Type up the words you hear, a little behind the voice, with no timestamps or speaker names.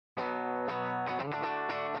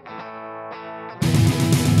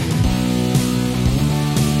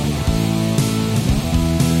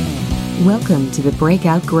Welcome to the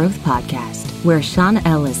Breakout Growth Podcast, where Sean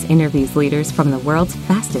Ellis interviews leaders from the world's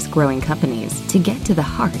fastest growing companies to get to the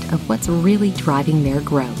heart of what's really driving their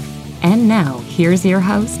growth. And now, here's your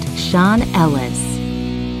host, Sean Ellis.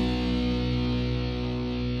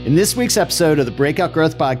 In this week's episode of the Breakout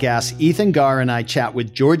Growth Podcast, Ethan Garr and I chat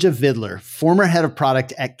with Georgia Vidler, former head of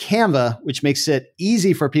product at Canva, which makes it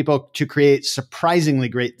easy for people to create surprisingly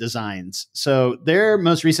great designs. So their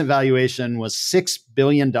most recent valuation was $6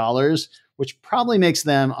 billion, which probably makes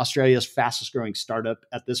them Australia's fastest growing startup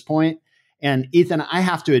at this point. And Ethan, I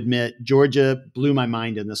have to admit, Georgia blew my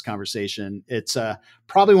mind in this conversation. It's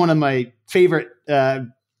probably one of my favorite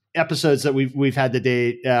episodes that we've had to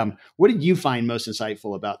date. What did you find most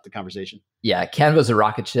insightful about the conversation? Yeah, Canva's a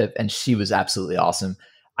rocket ship, and she was absolutely awesome.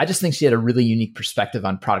 I just think she had a really unique perspective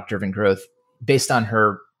on product-driven growth based on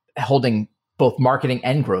her holding both marketing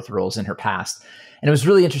and growth roles in her past. And it was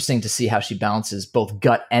really interesting to see how she balances both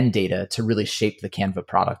gut and data to really shape the Canva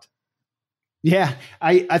product. Yeah,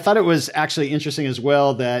 I thought it was actually interesting as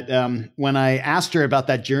well that when I asked her about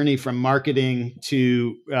that journey from marketing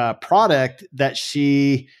to product, that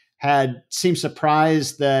she had seemed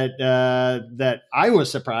surprised that I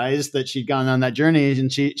was surprised that she'd gone on that journey,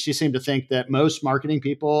 and she seemed to think that most marketing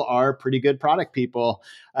people are pretty good product people.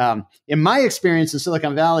 In my experience in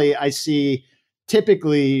Silicon Valley, I see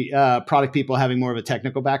typically product people having more of a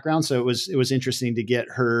technical background. So it was interesting to get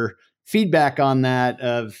her feedback on that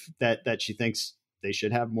that she thinks they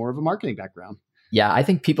should have more of a marketing background. Yeah, I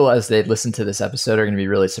think people, as they listen to this episode, are going to be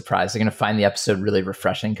really surprised. They're going to find the episode really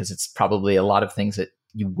refreshing because it's probably a lot of things that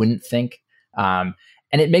you wouldn't think. And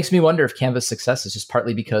it makes me wonder if Canva's success is just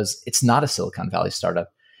partly because it's not a Silicon Valley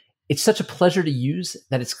startup. It's such a pleasure to use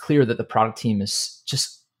that it's clear that the product team is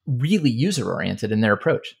just really user-oriented in their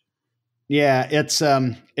approach. Yeah, it's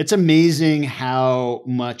amazing how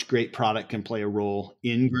much great product can play a role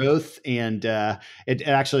in growth. And it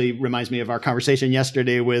actually reminds me of our conversation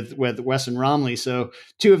yesterday with Wes and Romley. So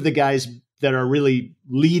two of the guys that are really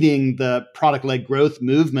leading the product-led growth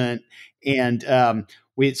movement. And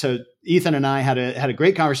so Ethan and I had a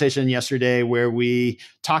great conversation yesterday where we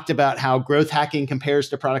talked about how growth hacking compares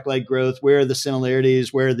to product-led growth, where are the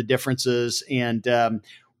similarities, where are the differences, and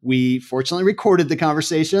we fortunately recorded the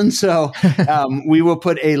conversation. So we will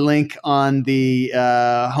put a link on the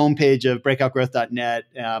homepage of breakoutgrowth.net,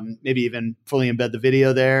 maybe even fully embed the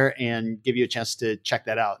video there and give you a chance to check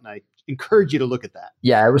that out. And I encourage you to look at that.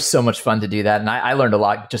 Yeah, it was so much fun to do that. And I learned a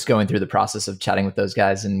lot just going through the process of chatting with those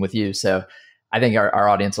guys and with you. So I think our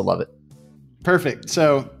audience will love it. Perfect.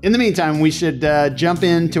 So in the meantime, we should jump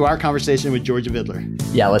into our conversation with Georgia Vidler.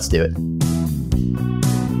 Yeah, let's do it.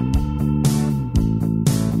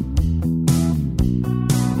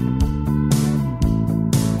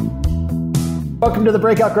 Welcome to the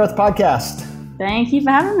Breakout Growth Podcast. Thank you for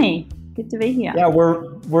having me. Good to be here. Yeah, we're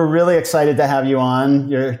really excited to have you on.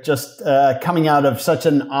 You're just coming out of such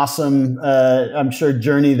an awesome, I'm sure,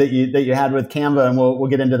 journey that you had with Canva, and we'll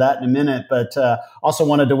get into that in a minute. But also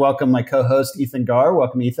wanted to welcome my co-host Ethan Garr.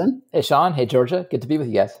 Welcome, Ethan. Hey, Sean. Hey, Georgia. Good to be with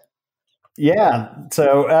you guys. Yeah.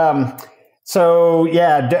 So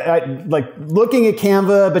like looking at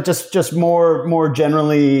Canva, but just more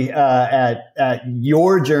generally at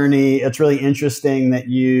your journey, it's really interesting that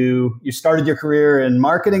you started your career in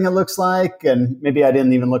marketing. It looks like, and maybe I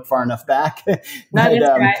didn't even look far enough back. No,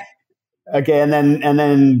 that's right. Okay, and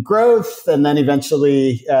then growth, and then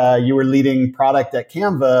eventually you were leading product at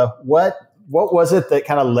Canva. What was it that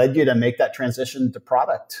kind of led you to make that transition to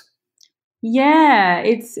product? Yeah,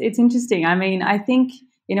 it's interesting. I mean, I think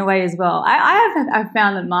in a way as well, I've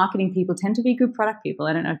found that marketing people tend to be good product people.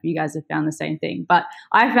 I don't know if you guys have found the same thing, but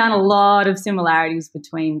I found a lot of similarities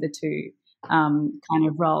between the two kind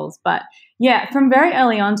of roles. But yeah, from very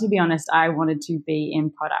early on, to be honest, I wanted to be in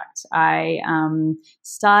product. I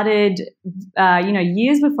started,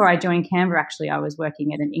 years before I joined Canva, actually, I was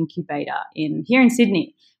working at an incubator here in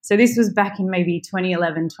Sydney. So this was back in maybe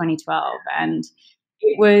 2011, 2012. And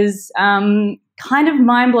it was kind of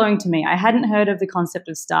mind-blowing to me. I hadn't heard of the concept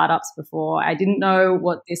of startups before. I didn't know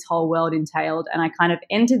what this whole world entailed. And I kind of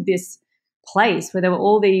entered this place where there were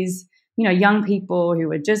all these, young people who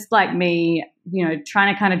were just like me,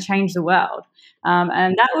 trying to kind of change the world.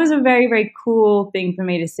 And that was a very, very cool thing for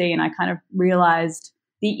me to see. And I kind of realized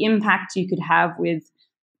the impact you could have with,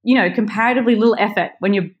 comparatively little effort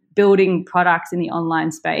when you're building products in the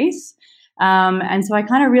online space. And so I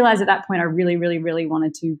kind of realized at that point I really, really, really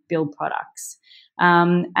wanted to build products.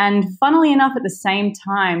 And funnily enough, at the same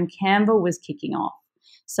time, Canva was kicking off.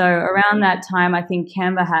 So around that time, I think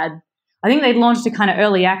they'd launched a kind of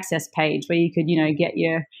early access page where you could, get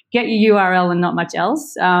your URL and not much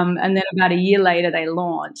else. And then about a year later, they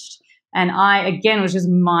launched. And I, again, was just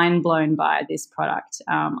mind blown by this product.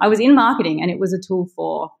 I was in marketing, and it was a tool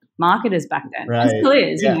for marketers back then. Right. And still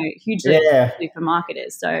is, yeah. hugely for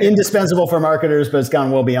marketers. So indispensable for marketers, but it's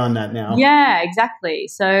gone well beyond that now. Yeah, exactly.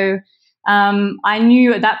 So I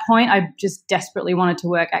knew at that point I just desperately wanted to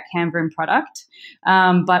work at Canva in product,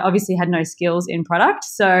 but obviously had no skills in product.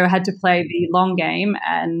 So I had to play the long game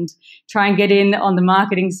and try and get in on the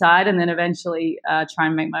marketing side, and then eventually try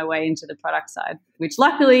and make my way into the product side, which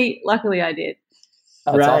luckily I did.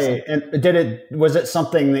 That's right. Awesome. And was it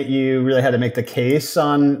something that you really had to make the case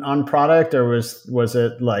on product, or was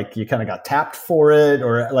it like you kind of got tapped for it,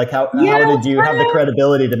 or like how did you have the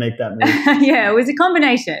credibility to make that move? Yeah, it was a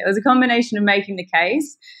combination. It was a combination of making the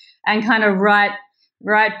case and kind of right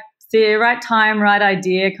time, right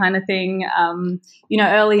idea kind of thing.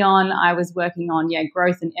 Early on I was working on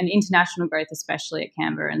growth and international growth, especially at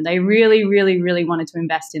Canva, and they really, really, really wanted to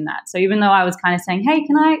invest in that. So even though I was kind of saying, hey,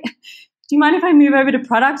 do you mind if I move over to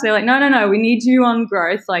products? They're like, no, we need you on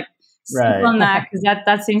growth. Like, stick on that, because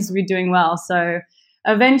that seems to be doing well. So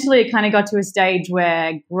eventually it kind of got to a stage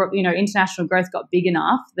where, international growth got big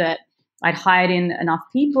enough that I'd hired in enough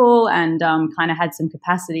people and kind of had some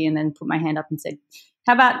capacity, and then put my hand up and said,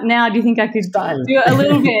 how about now? Do you think I could do a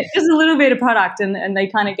little bit, just a little bit of product? And they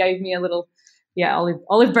kind of gave me a little,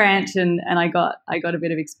 olive branch, and I got a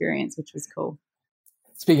bit of experience, which was cool.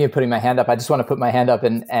 Speaking of putting my hand up, I just want to put my hand up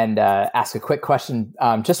and ask a quick question.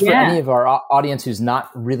 Just for any of our audience who's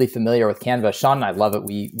not really familiar with Canva, Sean and I love it.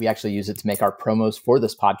 We actually use it to make our promos for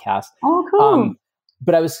this podcast. Oh, cool.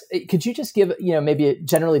 But could you just give, maybe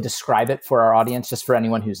generally describe it for our audience, just for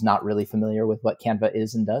anyone who's not really familiar with what Canva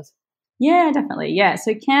is and does? Yeah, definitely. Yeah.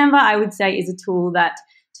 So Canva, I would say, is a tool that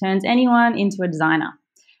turns anyone into a designer.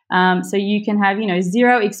 So you can have,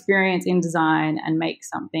 zero experience in design and make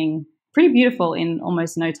something pretty beautiful in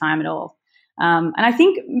almost no time at all. And I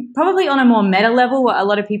think probably on a more meta level, what a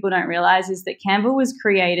lot of people don't realize is that Canva was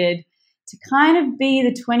created to kind of be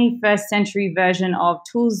the 21st century version of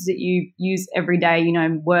tools that you use every day,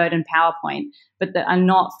 Word and PowerPoint, but that are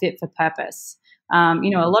not fit for purpose. A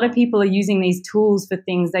lot of people are using these tools for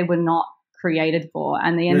things they were not created for,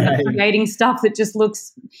 and they end up creating stuff that just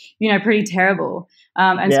looks, pretty terrible.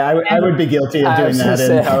 I would be guilty of doing that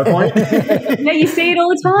in PowerPoint. Yeah, you see it all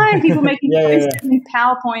the time. People making posters in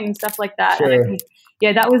PowerPoint and stuff like that. Sure. And I think,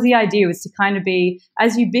 that was the idea, was to kind of be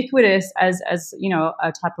as ubiquitous as a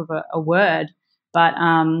type of a word, but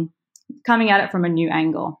coming at it from a new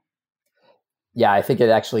angle. Yeah, I think it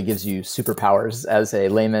actually gives you superpowers as a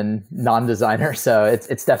layman non-designer. So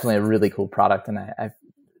it's definitely a really cool product, and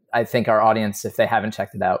I think our audience, if they haven't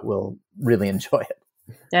checked it out, will really enjoy it.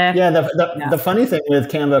 The funny thing with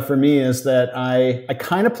Canva for me is that I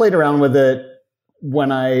kind of played around with it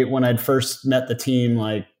when I'd first met the team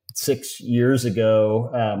like 6 years ago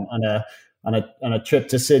on a trip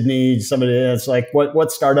to Sydney. Somebody that's like,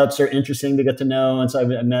 what startups are interesting to get to know, and so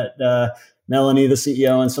I met Melanie, the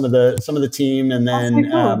CEO, and some of the team, and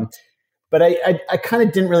then. Cool. But I kind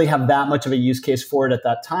of didn't really have that much of a use case for it at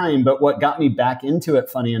that time. But what got me back into it,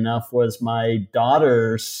 funny enough, was my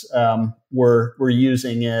daughters were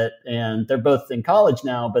using it, and they're both in college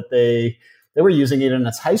now, but they were using it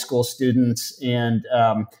as high school students, and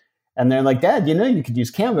they're like, Dad, you could use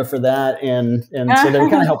Canva for that, and so they were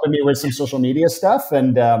kind of helping me with some social media stuff,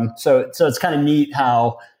 and so it's kind of neat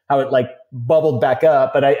how it like bubbled back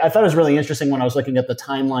up. But I thought it was really interesting when I was looking at the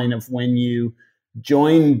timeline of when you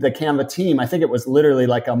joined the Canva team. I think it was literally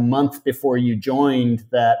like a month before you joined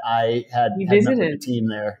that I had met with the team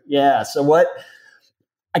there. Yeah. So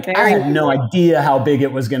I had no idea how big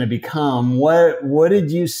it was going to become. What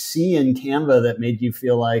did you see in Canva that made you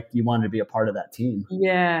feel like you wanted to be a part of that team?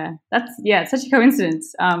 Yeah, it's such a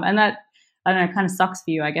coincidence. And that, I don't know, kind of sucks for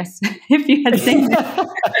you, I guess, if you had seen it.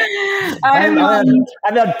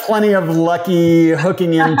 I've had plenty of lucky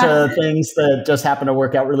hooking into things that just happen to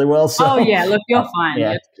work out really well. So. Oh yeah, look, you're fine.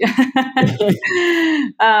 Yeah.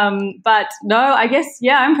 But no, I guess,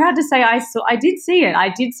 I'm proud to say I did see it. I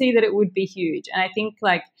did see that it would be huge, and I think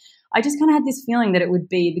I just kind of had this feeling that it would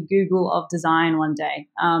be the Google of design one day,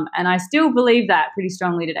 and I still believe that pretty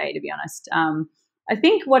strongly today, to be honest. I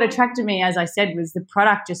think what attracted me, as I said, was the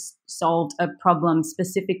product just solved a problem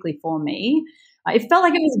specifically for me. It felt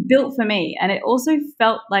like it was built for me, and it also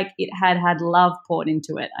felt like it had love poured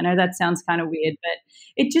into it. I know that sounds kind of weird, but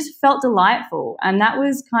it just felt delightful, and that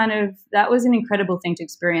was an incredible thing to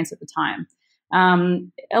experience at the time.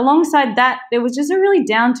 Alongside that, there was just a really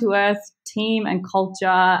down-to-earth team and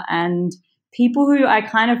culture, and people who I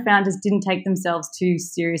kind of found just didn't take themselves too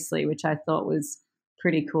seriously, which I thought was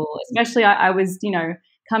pretty cool. Especially I was,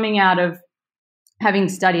 coming out of having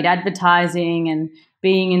studied advertising and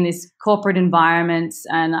being in this corporate environments,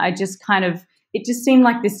 and I just it just seemed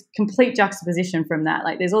like this complete juxtaposition from that.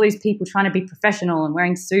 Like there's all these people trying to be professional and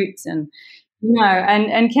wearing suits and,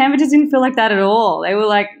 and Canva just didn't feel like that at all. They were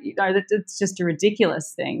like, it's just a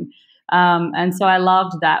ridiculous thing. And so I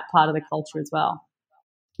loved that part of the culture as well.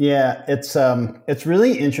 Yeah, it's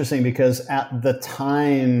really interesting because at the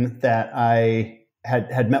time that I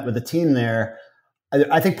had met with the team there,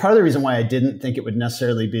 I think part of the reason why I didn't think it would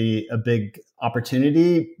necessarily be a big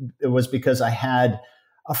opportunity was because I had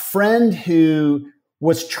a friend who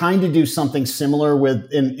was trying to do something similar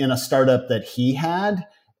in a startup that he had,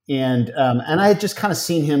 and I had just kind of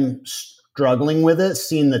seen him struggling with it,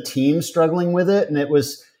 seen the team struggling with it, and it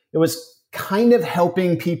was kind of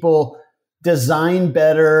helping people design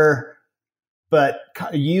better, but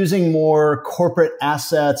using more corporate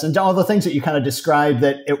assets and all the things that you kind of described.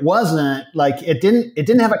 That it wasn't like it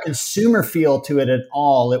didn't have a consumer feel to it at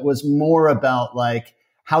all. It was more about like,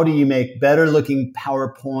 how do you make better looking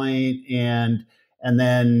PowerPoint and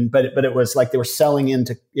then but it was like they were selling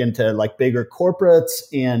into like bigger corporates.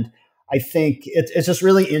 And I think it's just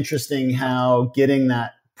really interesting how getting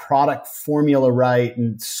that product formula right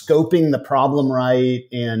and scoping the problem right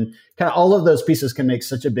and kind of all of those pieces can make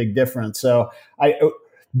such a big difference. So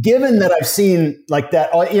given that I've seen like that,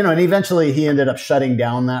 and eventually he ended up shutting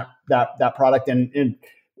down that product. And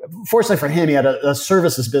fortunately for him, he had a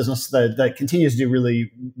services business that continues to do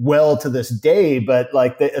really well to this day. But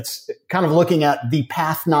like it's kind of looking at the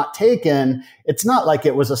path not taken. It's not like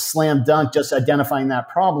it was a slam dunk, just identifying that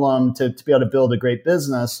problem to be able to build a great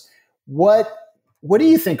business. What do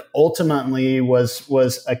you think ultimately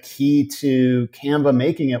was a key to Canva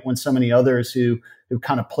making it when so many others who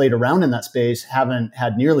kind of played around in that space haven't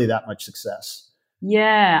had nearly that much success?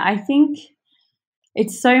 Yeah, I think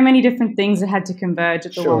it's so many different things that had to converge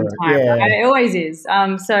at the wrong time. Yeah. Right? It always is.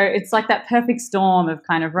 So it's like that perfect storm of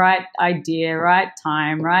kind of right idea, right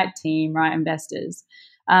time, right team, right investors.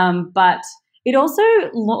 But it also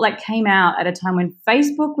came out at a time when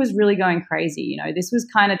Facebook was really going crazy. This was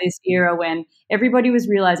kind of this era when everybody was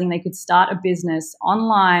realizing they could start a business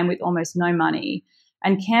online with almost no money.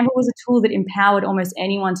 And Canva was a tool that empowered almost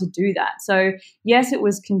anyone to do that. So yes, it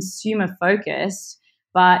was consumer focused,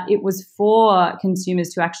 but it was for consumers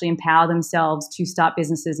to actually empower themselves to start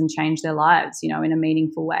businesses and change their lives, in a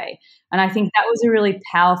meaningful way. And I think that was a really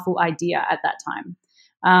powerful idea at that time.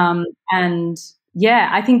 And yeah,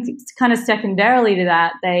 I think it's kind of secondarily to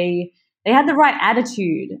that, they had the right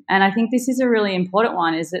attitude. And I think this is a really important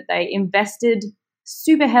one, is that they invested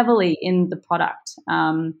super heavily in the product.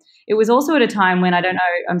 It was also at a time when, I don't know,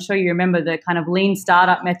 I'm sure you remember the kind of lean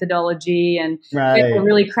startup methodology and right. a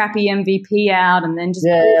really crappy MVP out and then just...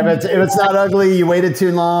 Yeah, if it's not ugly, you waited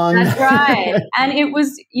too long. That's right. And it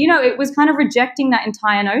was, it was kind of rejecting that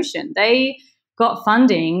entire notion. They got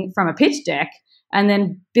funding from a pitch deck and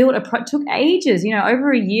then took ages,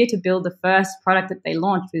 over a year to build the first product that they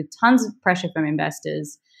launched with tons of pressure from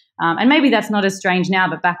investors. And maybe that's not as strange now,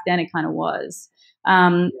 but back then it kind of was.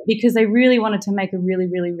 Because they really wanted to make a really,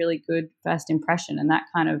 really, really good first impression. And that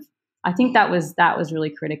kind of, I think that was really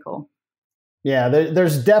critical. Yeah,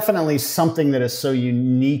 there's definitely something that is so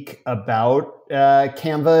unique about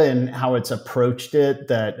Canva and how it's approached it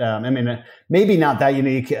that, maybe not that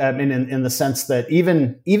unique in the sense that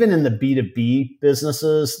even in the B2B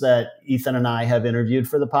businesses that Ethan and I have interviewed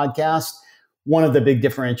for the podcast, one of the big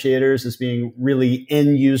differentiators is being really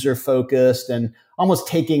end user focused and almost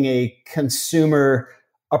taking a consumer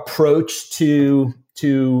approach to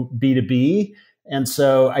B2B. And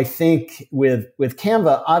so I think with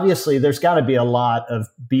Canva, obviously there's got to be a lot of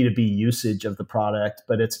B2B usage of the product,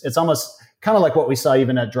 but it's almost kind of like what we saw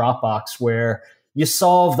even at Dropbox, where you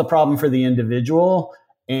solve the problem for the individual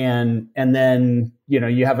and then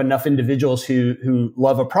you have enough individuals who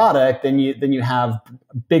love a product, then you have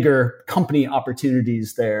bigger company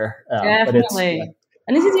opportunities there. Definitely.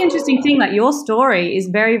 And this is the interesting thing, that your story is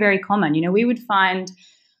very, very common. We would find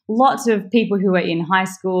lots of people who are in high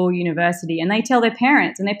school, university, and they tell their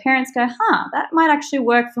parents, and their parents go, that might actually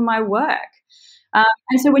work for my work.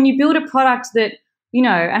 And so when you build a product that,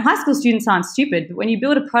 and high school students aren't stupid, but when you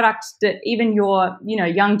build a product that even your,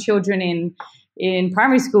 young children in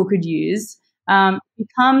primary school could use,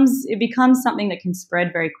 it becomes something that can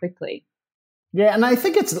spread very quickly. Yeah, and I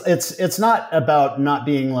think it's not about not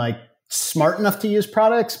being like smart enough to use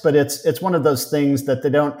products, but it's one of those things that they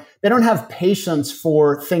don't have patience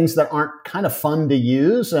for things that aren't kind of fun to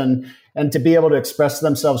use and to be able to express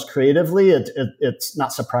themselves creatively. It's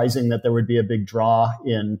not surprising that there would be a big draw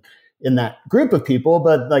in in that group of people,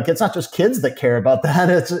 but like, it's not just kids that care about that.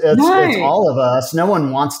 It's No. all of us. No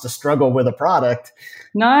one wants to struggle with a product.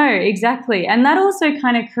 No, exactly. And that also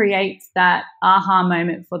kind of creates that aha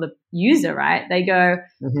moment for the user, right? They go,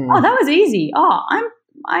 oh, that was easy. Oh,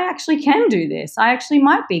 I actually can do this. I actually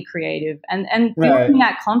might be creative. And building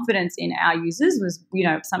that confidence in our users was,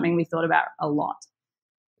 something we thought about a lot.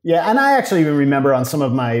 Yeah. And I actually even remember on some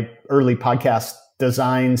of my early podcast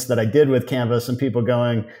designs that I did with Canva, some people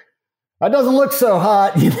going, that doesn't look so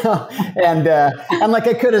hot, and like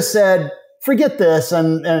I could have said, forget this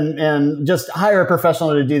and just hire a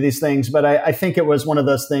professional to do these things. But I think it was one of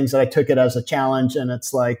those things that I took it as a challenge, and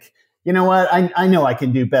it's like, you know what, I know I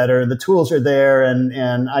can do better. The tools are there,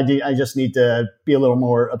 and I just need to be a little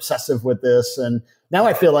more obsessive with this. And now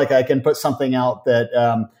I feel like I can put something out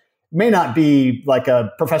that may not be like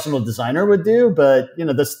a professional designer would do, but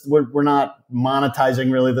we're not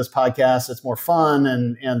monetizing really this podcast. It's more fun.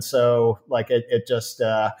 And so like it just,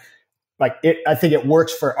 I think it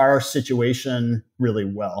works for our situation really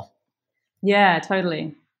well. Yeah,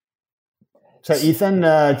 totally. So Ethan,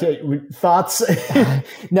 thoughts?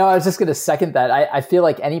 No, I was just going to second that. I feel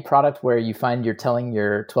like any product where you find you're telling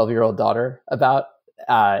your 12-year-old daughter about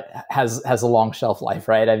has a long shelf life,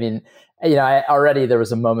 right? I mean, there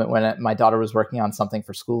was a moment when my daughter was working on something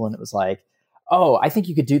for school, and it was like, oh, I think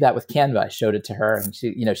you could do that with Canva. I showed it to her, and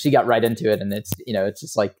she got right into it. And it's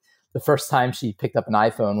just like the first time she picked up an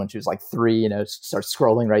iPhone when she was like 3, starts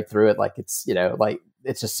scrolling right through it. Like it's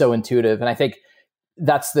just so intuitive. And I think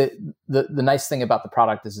that's the nice thing about the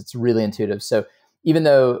product is it's really intuitive. So even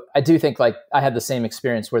though I do think like I had the same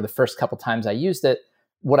experience where the first couple times I used it,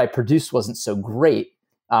 what I produced wasn't so great.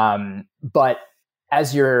 But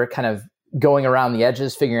as you're kind of going around the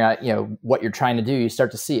edges, figuring out, what you're trying to do, you start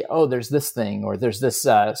to see, oh, there's this thing, or there's this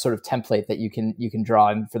sort of template that you can draw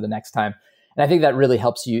in for the next time. And I think that really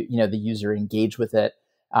helps the user engage with it.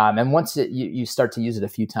 And once you start to use it a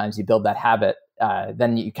few times, you build that habit,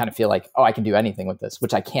 then you kind of feel like, oh, I can do anything with this,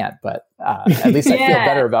 which I can't, but at least I feel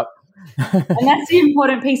better about. And that's the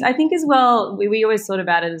important piece. I think as well, we always thought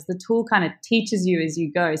about it as the tool kind of teaches you as you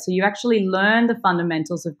go. So you actually learn the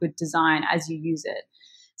fundamentals of good design as you use it.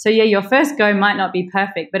 So yeah, your first go might not be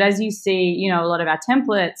perfect, but as you see, a lot of our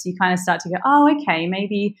templates, you kind of start to go, oh, okay,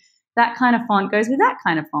 maybe that kind of font goes with that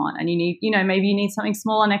kind of font. And you need, maybe you need something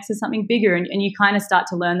smaller next to something bigger. And you kind of start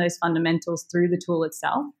to learn those fundamentals through the tool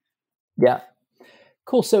itself. Yeah.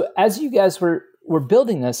 Cool. So as you guys were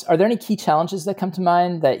building this, are there any key challenges that come to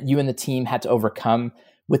mind that you and the team had to overcome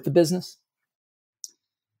with the business?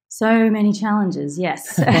 So many challenges,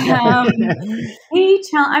 yes. I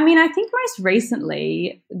think most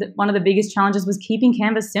recently, one of the biggest challenges was keeping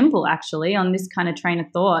Canva simple, actually, on this kind of train of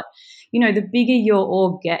thought. The bigger your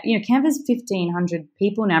org get, Canva's 1,500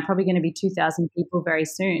 people now, probably going to be 2,000 people very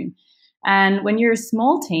soon. And when you're a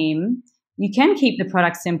small team, you can keep the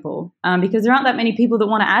product simple because there aren't that many people that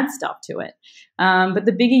want to add stuff to it. But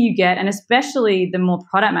the bigger you get, and especially the more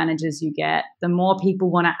product managers you get, the more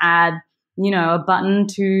people want to add a button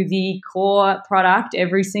to the core product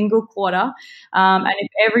every single quarter. And if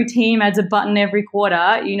every team adds a button every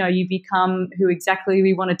quarter, you become who exactly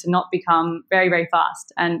we wanted to not become very, very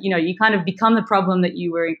fast. And, you kind of become the problem that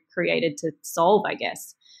you were created to solve, I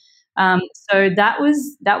guess. So that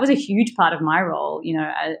was a huge part of my role,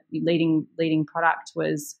 leading product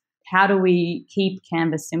was how do we keep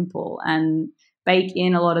Canva simple and bake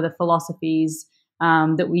in a lot of the philosophies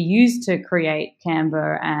that we use to create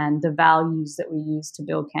Canva and the values that we use to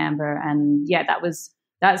build Canva. And yeah,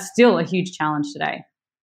 that's still a huge challenge today.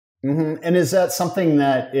 Mm-hmm. And is that something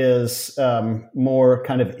that is more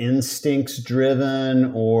kind of instincts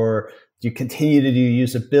driven, or do you continue to do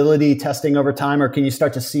usability testing over time, or can you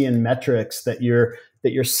start to see in metrics that you're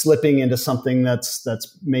slipping into something that's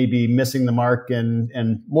maybe missing the mark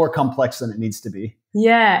and more complex than it needs to be?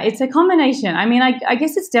 Yeah, it's a combination. I mean, I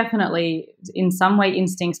guess it's definitely in some way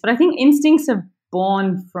instincts, but I think instincts are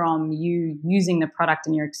born from you using the product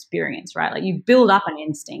and your experience, right? Like you build up an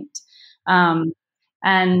instinct.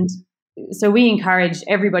 And so we encourage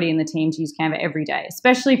everybody in the team to use Canva every day,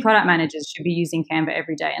 especially product managers should be using Canva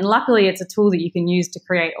every day. And luckily it's a tool that you can use to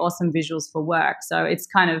create awesome visuals for work. So it's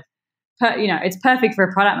kind of, it's perfect for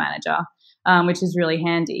a product manager, which is really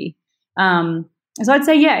handy. So I'd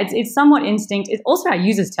say, yeah, it's somewhat instinct. It's also our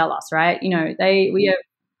users tell us, right?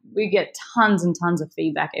 We get tons and tons of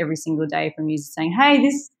feedback every single day from users saying, hey,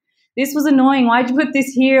 this was annoying. Why'd you put this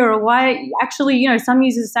here? Or why actually, some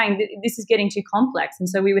users are saying this is getting too complex. And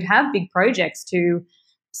so we would have big projects to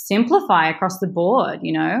simplify across the board,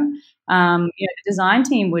 the design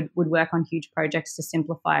team would work on huge projects to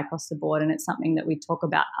simplify across the board. And it's something that we talk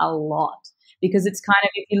about a lot. because it's kind of,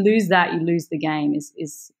 if you lose that, you lose the game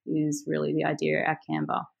is really the idea at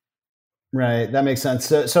Canva. Right. That makes sense.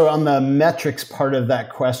 So on the metrics part of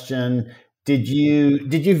that question, did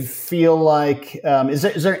you feel like is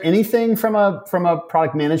there anything from a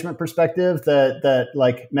product management perspective that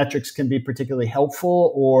like metrics can be particularly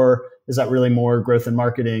helpful, or is that really more growth and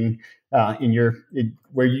marketing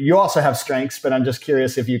where you also have strengths? But I'm just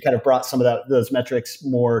curious if you kind of brought some of those metrics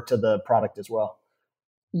more to the product as well.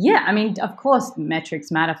 Yeah, I mean, of course, metrics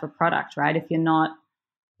matter for product, right? If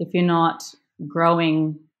you're not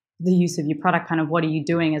growing the use of your product, kind of what are you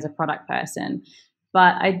doing as a product person?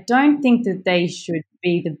 But I don't think that they should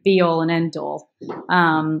be the be all and end all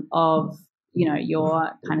of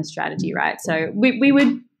your kind of strategy, right? So we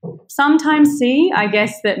would sometimes see, I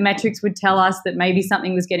guess, that metrics would tell us that maybe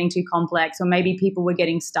something was getting too complex, or maybe people were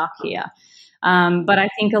getting stuck here. But I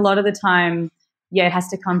think a lot of the time, yeah, it has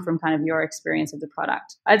to come from kind of your experience of the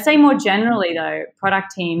product. I'd say more generally, though,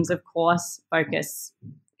 product teams, of course, focus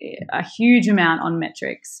a huge amount on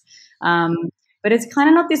metrics. But it's kind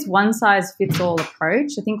of not this one-size-fits-all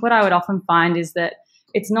approach. I think what I would often find is that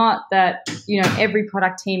it's not that, every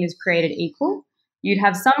product team is created equal. You'd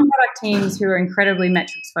have some product teams who are incredibly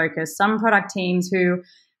metrics focused, some product teams who,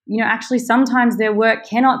 actually sometimes their work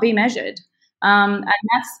cannot be measured. And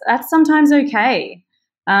that's sometimes okay.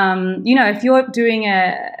 If you're doing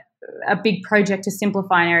a big project to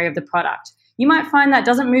simplify an area of the product, you might find that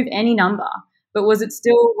doesn't move any number. But was it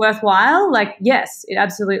still worthwhile? Like, yes, it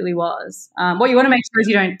absolutely was. What you want to make sure is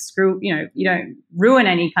you don't ruin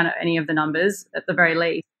any of the numbers at the very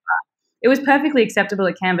least. But it was perfectly acceptable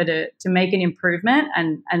at Canva to make an improvement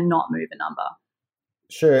and not move a number.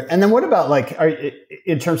 Sure. And then what about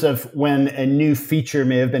in terms of when a new feature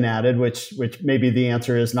may have been added, which maybe the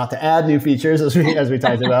answer is not to add new features as we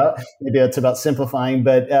talked about. Maybe it's about simplifying.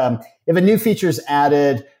 But if a new feature is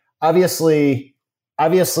added, obviously,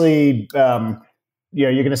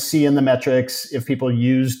 you're going to see in the metrics if people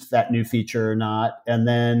used that new feature or not, and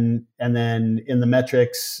then in the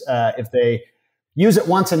metrics, if they use it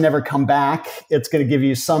once and never come back, it's going to give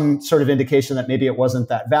you some sort of indication that maybe it wasn't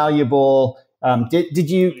that valuable. Did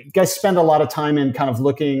you guys spend a lot of time in kind of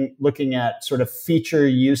looking at sort of feature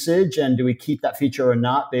usage, and do we keep that feature or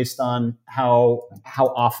not based on how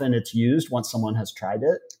often it's used once someone has tried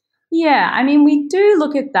it? Yeah, I mean, we do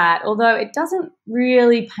look at that, although it doesn't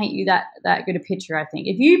really paint you that good a picture, I think.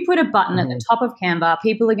 If you put a button at the top of Canva,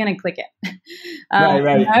 people are going to click it.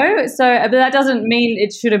 Right. But that doesn't mean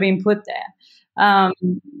it should have been put there.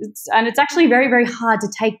 It's actually very, very hard to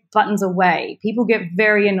take buttons away. People get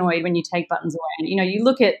very annoyed when you take buttons away. And, you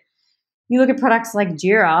look at products like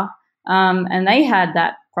Jira, and they had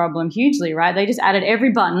that problem hugely, right? They just added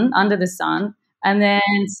every button under the sun, and then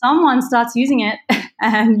someone starts using it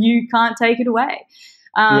and you can't take it away.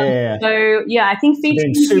 So, I think features...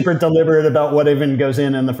 Being super deliberate about what even goes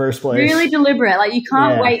in the first place. Really deliberate. Like, you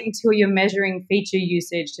can't wait until you're measuring feature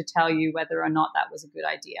usage to tell you whether or not that was a good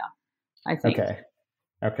idea, I think.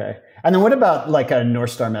 Okay. And then what about like a North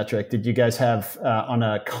Star metric? Did you guys have on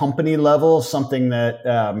a company level something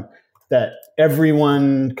that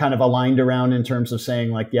everyone kind of aligned around in terms of saying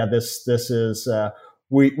like, yeah, this is...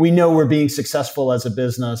 We know we're being successful as a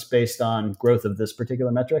business based on growth of this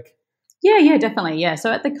particular metric? Yeah, definitely. Yeah.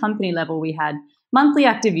 So at the company level, we had monthly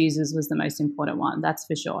active users was the most important one, that's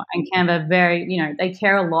for sure. And Canva they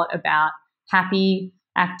care a lot about happy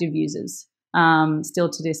active users still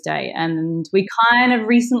to this day. And we kind of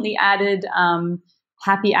recently added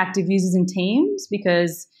happy active users in teams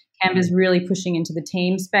because Canva's really pushing into the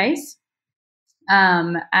team space.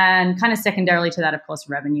 And kind of secondarily to that, of course,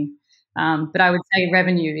 revenue. But I would say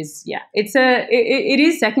revenue is, it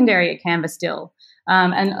is secondary at Canva still.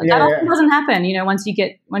 And that often doesn't happen, once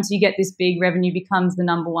you get this big, revenue becomes the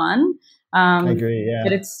number one. I agree. Yeah.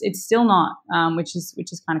 But it's still not, which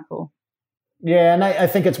is kind of cool. Yeah. And I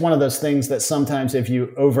think it's one of those things that sometimes if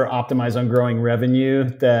you over optimize on growing revenue,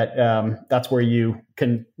 that's where you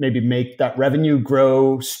can maybe make that revenue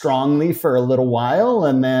grow strongly for a little while.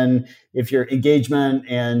 And then if your engagement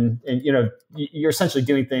and you're essentially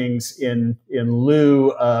doing things in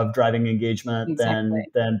lieu of driving engagement, exactly.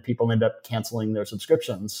 then people end up canceling their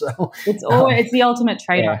subscriptions. So it's the ultimate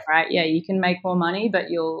trade-off, right? Yeah, you can make more money,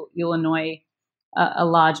 but you'll annoy a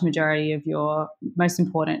large majority of your most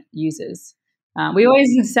important users. We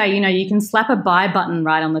always say, you can slap a buy button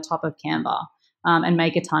right on the top of Canva and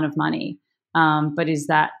make a ton of money. But is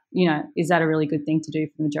that a really good thing to do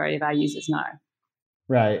for the majority of our users? No.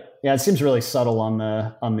 Right. Yeah. It seems really subtle on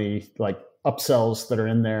the like upsells that are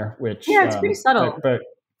in there, which it's pretty subtle.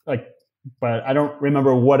 But I don't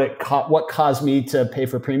remember what caused me to pay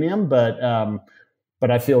for premium, but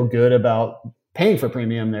but I feel good about paying for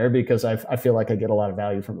premium there because I feel like I get a lot of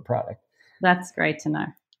value from the product. That's great to know.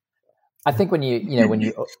 I think when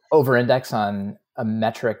you over-index on a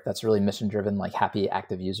metric that's really mission-driven, like happy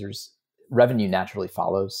active users, revenue naturally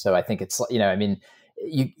follows. So I think it's,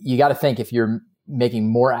 you got to think if you're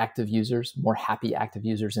making more active users, more happy active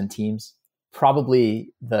users in teams,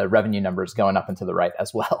 probably the revenue number is going up and to the right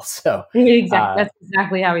as well. So exactly, that's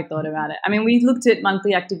exactly how we thought about it. I mean, we looked at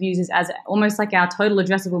monthly active users as almost like our total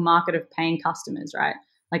addressable market of paying customers, right?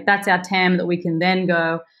 Like that's our TAM that we can then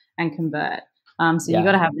go and convert. You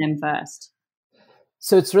got to have them first.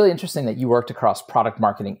 So it's really interesting that you worked across product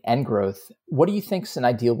marketing and growth. What do you think is an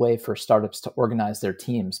ideal way for startups to organize their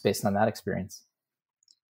teams based on that experience?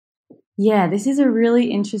 Yeah, this is a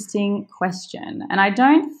really interesting question. And I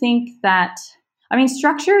don't think that,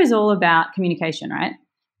 structure is all about communication, right?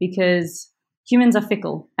 Because humans are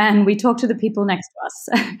fickle and we talk to the people next to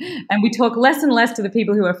us and we talk less and less to the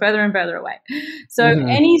people who are further and further away. So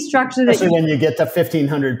any structure that when you get to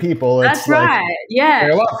 1,500 people, that's right. Yeah.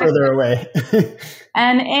 They're a lot further away.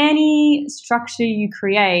 And any structure you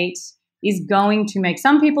create is going to make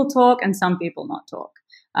some people talk and some people not talk.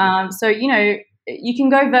 You can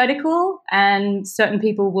go vertical and certain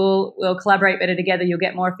people will collaborate better together. You'll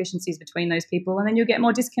get more efficiencies between those people and then you'll get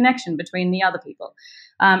more disconnection between the other people.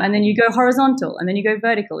 And then you go horizontal and then you go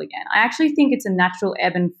vertical again. I actually think it's a natural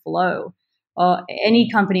ebb and flow any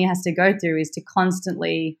company has to go through is to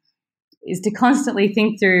constantly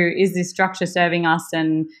think through, is this structure serving us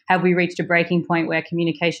and have we reached a breaking point where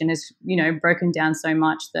communication has, broken down so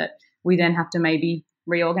much that we then have to maybe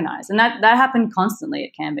reorganize. And that happened constantly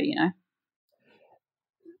at Canva,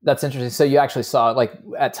 That's interesting. So you actually saw like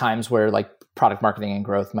at times where like product marketing and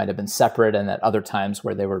growth might have been separate and at other times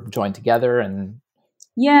where they were joined together and.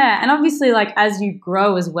 Yeah. And obviously like as you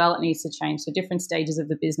grow as well, it needs to change. So different stages of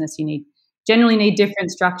the business, generally need different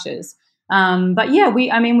structures. But yeah,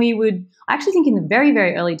 we would actually think in the very,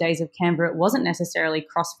 very early days of Canva, it wasn't necessarily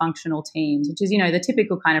cross-functional teams, which is, the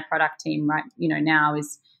typical kind of product team, right? Now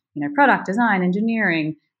is, product design,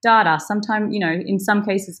 engineering, data, sometimes, in some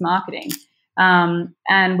cases, marketing.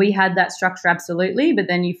 And we had that structure absolutely. But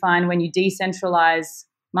then you find when you decentralize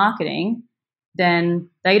marketing, then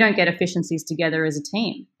they don't get efficiencies together as a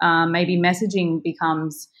team. Maybe messaging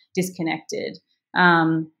becomes disconnected.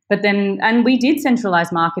 And we did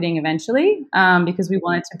centralize marketing eventually because we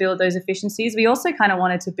wanted to build those efficiencies. We also kind of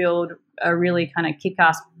wanted to build a really kind of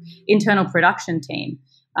kick-ass internal production team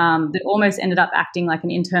that almost ended up acting like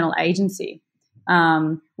an internal agency,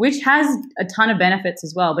 which has a ton of benefits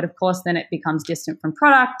as well. But of course, then it becomes distant from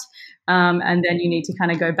product and then you need to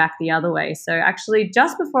kind of go back the other way. So actually,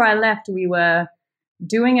 just before I left, we were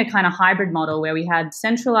doing a kind of hybrid model where we had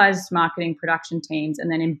centralized marketing production teams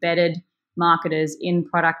and then embedded marketers in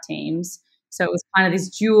product teams. So it was kind of this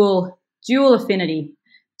dual affinity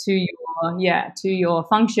to your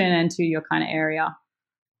function and to your kind of area.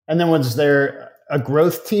 And then was there a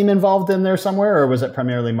growth team involved in there somewhere, or was it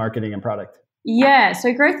primarily marketing and product? Yeah,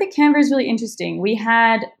 so growth at Canva is really interesting. We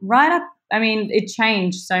had it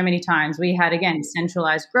changed so many times. We had, again,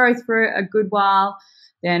 centralized growth for a good while.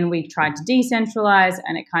 Then we tried to decentralize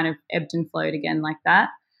and it kind of ebbed and flowed again like that.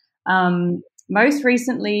 Most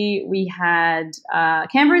recently, we had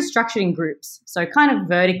Canva is structured in groups, so kind of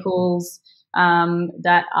verticals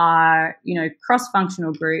that are,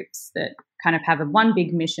 cross-functional groups that kind of have one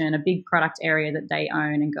big mission, a big product area that they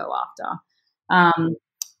own and go after.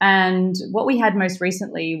 And what we had most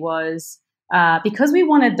recently was because we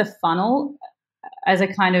wanted the funnel as a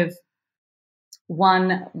kind of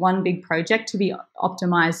one big project to be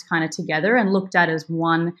optimized kind of together and looked at as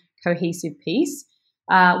one cohesive piece.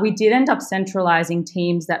 We did end up centralizing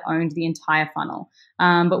teams that owned the entire funnel,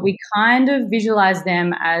 but we kind of visualized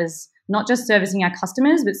them as not just servicing our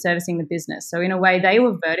customers, but servicing the business. So in a way, they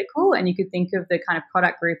were vertical, and you could think of the kind of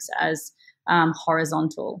product groups as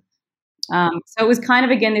horizontal. So it was kind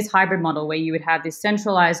of, again, this hybrid model where you would have this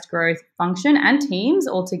centralized growth function and teams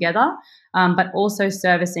all together, but also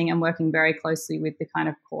servicing and working very closely with the kind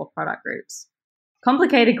of core product groups.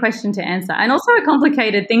 Complicated question to answer, and also a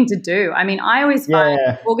complicated thing to do. I always find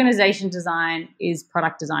organization design is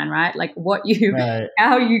product design, right? Like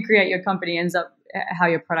how you create your company ends up how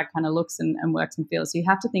your product kind of looks and works and feels. So you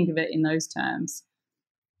have to think of it in those terms.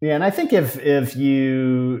 Yeah, and I think if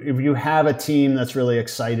you have a team that's really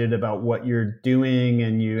excited about what you're doing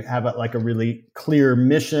and you have a really clear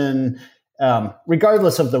mission,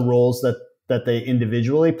 regardless of the roles that they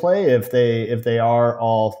individually play, if they are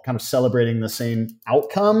all kind of celebrating the same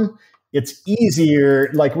outcome, it's easier,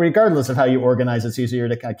 like regardless of how you organize, it's easier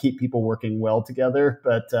to kind of keep people working well together.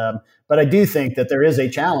 But I do think that there is a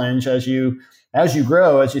challenge as you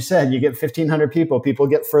grow. As you said, you get 1,500 people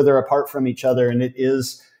get further apart from each other, and it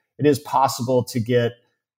is possible to get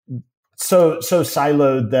so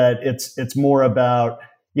siloed that it's more about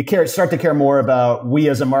start to care more about we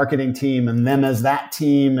as a marketing team and them as that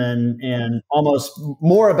team, and almost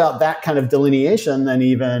more about that kind of delineation than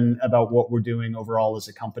even about what we're doing overall as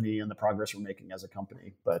a company and the progress we're making as a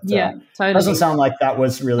company. But totally. Doesn't sound like that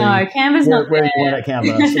was really Canva's where, not where there. you went at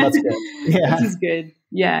Canva. So that's good. Yeah, this is good.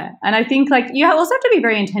 Yeah, and I think like you also have to be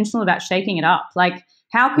very intentional about shaking it up. Like,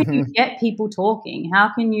 how can you get people talking?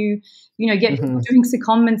 How can you get people doing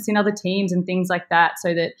secondments in other teams and things like that,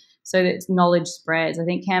 so that knowledge spreads. I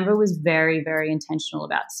think Canva was very, very intentional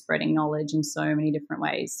about spreading knowledge in so many different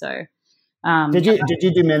ways. So, did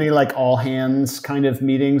you do many like all hands kind of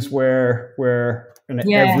meetings where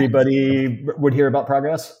everybody would hear about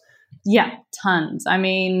progress? Yeah, tons. I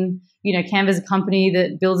mean, Canva is a company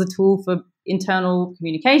that builds a tool for internal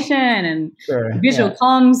communication and visual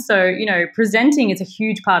comms. So, presenting is a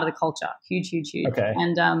huge part of the culture. Huge. Okay.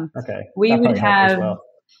 And we would have.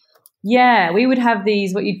 Yeah, we would have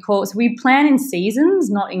these, what you'd call, so we plan in seasons,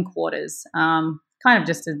 not in quarters. Kind of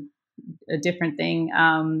just a different thing,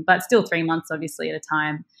 but still 3 months, obviously, at a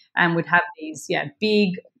time. And would have these,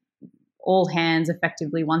 big all hands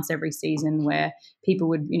effectively once every season where people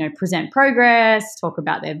would, present progress, talk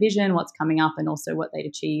about their vision, what's coming up, and also what they'd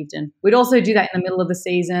achieved. And we'd also do that in the middle of the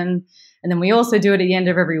season. And then we also do it at the end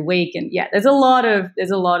of every week. And there's a lot of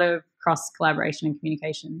cross collaboration and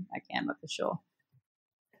communication at Canva for sure.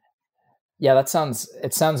 Yeah, it sounds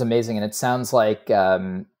amazing. And it sounds like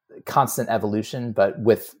constant evolution, but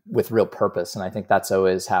with real purpose. And I think that's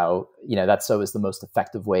always that's always the most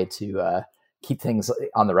effective way to keep things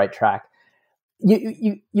on the right track.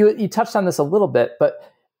 You touched on this a little bit,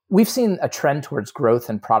 but we've seen a trend towards growth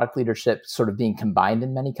and product leadership sort of being combined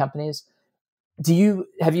in many companies.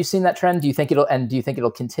 Have you seen that trend? Do you think it'll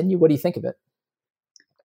continue? What do you think of it?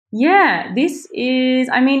 Yeah,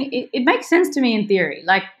 it makes sense to me in theory,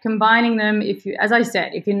 like combining them. As I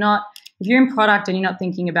said, if you're in product and you're not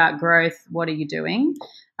thinking about growth, what are you doing?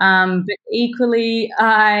 But equally,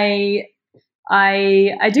 I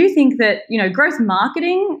do think that, growth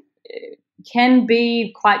marketing can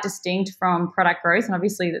be quite distinct from product growth, and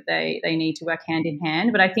obviously that they need to work hand in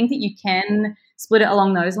hand. But I think that you can split it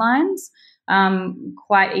along those lines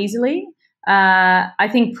quite easily. I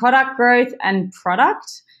think product growth and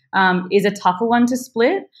product is a tougher one to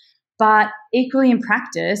split, but equally in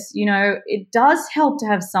practice, it does help to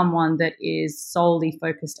have someone that is solely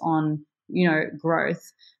focused on,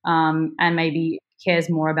 growth, and maybe cares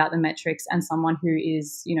more about the metrics, and someone who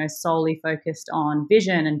is, solely focused on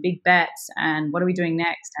vision and big bets and what are we doing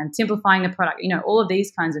next and simplifying the product, all of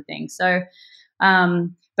these kinds of things. So,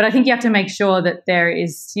 but I think you have to make sure that there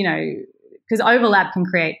is, because overlap can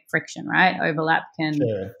create friction, right? Overlap can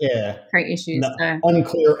create issues. So.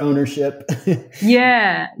 Unclear ownership.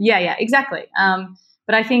 Yeah, exactly.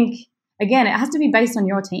 But I think, again, it has to be based on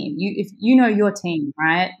your team. If you know your team,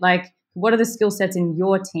 right? Like, what are the skill sets in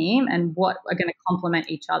your team and what are going to complement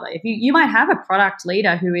each other? If you might have a product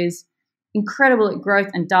leader who is incredible at growth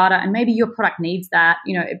and data, and maybe your product needs that,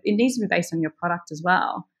 it needs to be based on your product as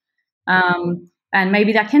well. And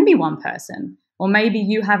maybe that can be one person. Or maybe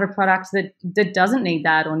you have a product that doesn't need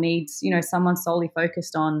that or needs, someone solely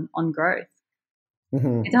focused on growth.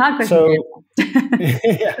 Mm-hmm. It's a hard question.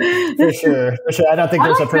 Yeah, for sure. I don't think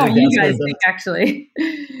there's a perfect answer. You guys think, actually.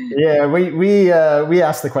 Yeah, we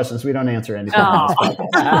ask the questions. We don't answer anything.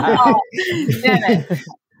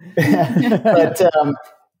 Damn it.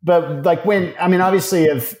 But like obviously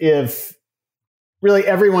if really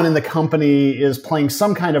everyone in the company is playing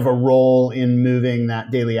some kind of a role in moving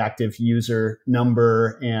that daily active user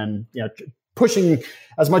number and pushing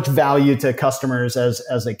as much value to customers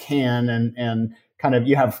as they can, and kind of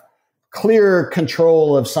you have clear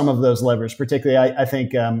control of some of those levers. Particularly, I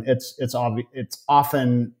think it's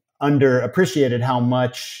often underappreciated how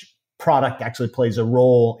much product actually plays a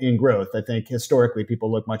role in growth. I think historically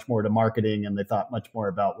people look much more to marketing, and they thought much more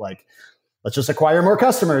about like, let's just acquire more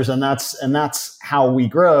customers, and that's how we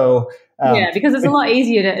grow. Because it's a lot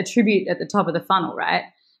easier to attribute at the top of the funnel, right?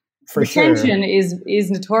 Retention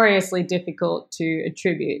is notoriously difficult to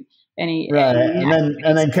attribute and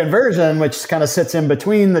then conversion, which kind of sits in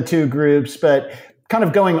between the two groups, but kind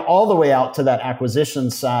of going all the way out to that acquisition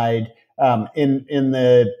side. In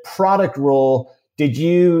the product role, did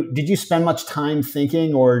you spend much time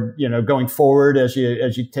thinking, or going forward as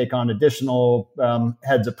you take on additional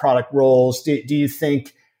heads of product roles? Do you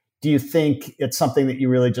think do you think it's something that you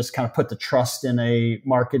really just kind of put the trust in a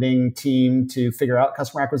marketing team to figure out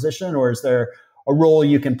customer acquisition, or is there a role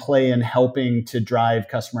you can play in helping to drive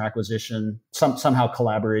customer acquisition, somehow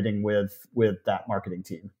collaborating with that marketing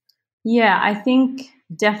team? Yeah, I think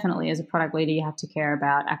definitely as a product leader, you have to care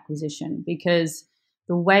about acquisition, because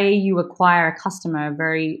the way you acquire a customer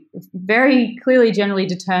very, very clearly generally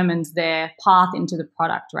determines their path into the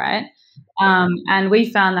product, right? And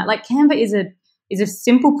we found that like Canva is a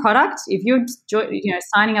simple product. If you're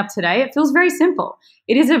signing up today, it feels very simple.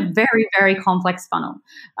 It is a very, very complex funnel.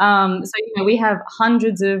 So we have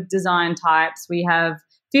hundreds of design types. We have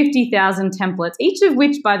 50,000 templates, each of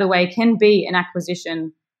which, by the way, can be an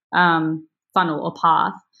acquisition funnel or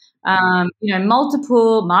path.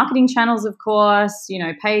 Multiple marketing channels, of course,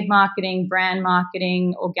 paid marketing, brand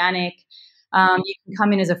marketing, organic. You can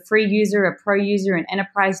come in as a free user, a pro user, an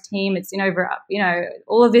enterprise team. It's in over,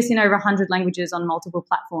 all of this in over 100 languages on multiple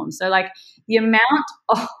platforms. So like the amount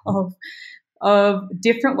of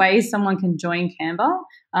different ways someone can join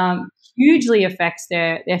Canva hugely affects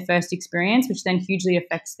their first experience, which then hugely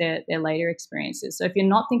affects their later experiences. So if you're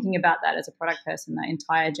not thinking about that as a product person, that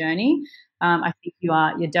entire journey, I think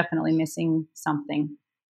you're definitely missing something.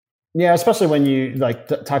 Yeah, especially when you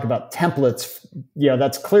talk about templates,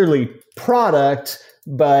 that's clearly product,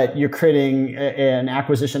 but you're creating an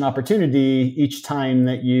acquisition opportunity each time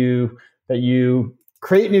that you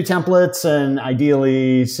create new templates, and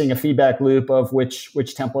ideally seeing a feedback loop of which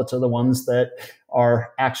templates are the ones that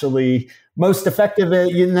are actually most effective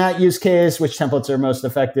in that use case, which templates are most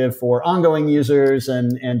effective for ongoing users,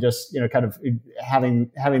 and just kind of having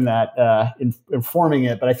that informing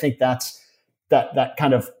it. But I think that's that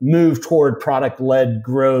kind of move toward product-led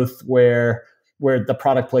growth where the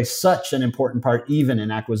product plays such an important part, even in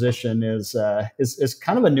acquisition, is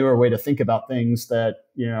kind of a newer way to think about things that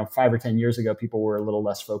 5 or 10 years ago people were a little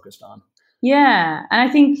less focused on. Yeah, and I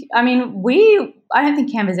don't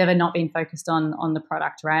think Canva's ever not been focused on the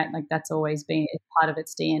product, right? Like that's always been part of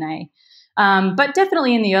its DNA. But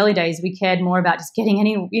definitely in the early days, we cared more about just getting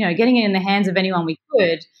it in the hands of anyone we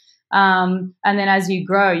could. And then as you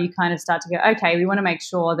grow, you kind of start to go, okay, we want to make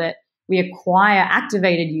sure that we acquire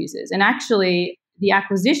activated users. And actually, the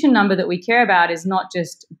acquisition number that we care about is not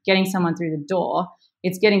just getting someone through the door.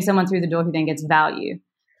 It's getting someone through the door who then gets value.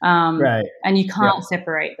 Right. And you can't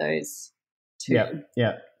separate those two.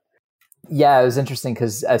 Yeah, it was interesting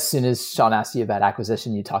because as soon as Sean asked you about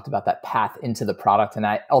acquisition, you talked about that path into the product. And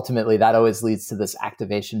ultimately, that always leads to this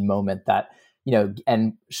activation moment that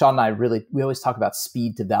and Sean and I we always talk about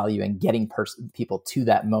speed to value and getting people to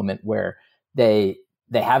that moment where they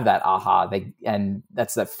have that aha, and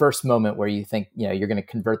that's that first moment where you think, you're going to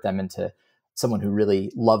convert them into someone who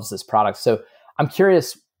really loves this product. So I'm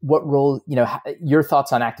curious what role, your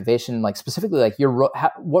thoughts on activation, like specifically like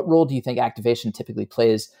what role do you think activation typically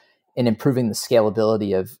plays in improving the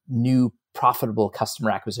scalability of new profitable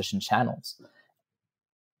customer acquisition channels?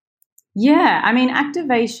 Yeah, I mean,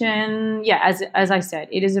 activation, as I said,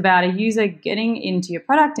 it is about a user getting into your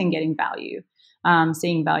product and getting value,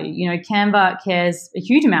 seeing value. Canva cares a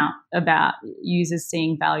huge amount about users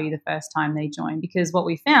seeing value the first time they join, because what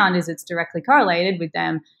we found is it's directly correlated with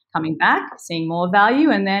them coming back, seeing more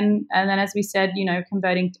value, and then as we said,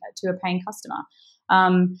 converting to a paying customer.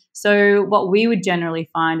 So what we would generally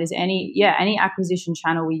find is any acquisition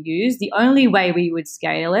channel we use, the only way we would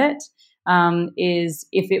scale it is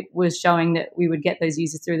if it was showing that we would get those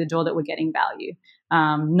users through the door that were getting value,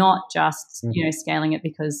 not just scaling it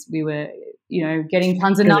because we were getting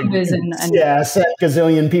tons of numbers set a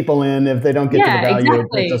gazillion people in. If they don't get to the value,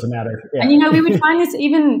 exactly. It doesn't matter. Yeah. And we would find this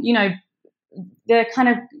even the kind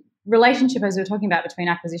of relationship as we were talking about between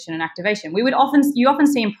acquisition and activation. You often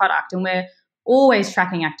see in product, and we're always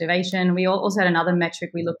tracking activation. We also had another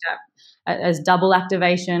metric we looked at as double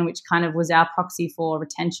activation, which kind of was our proxy for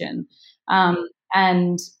retention.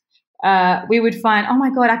 We would find, oh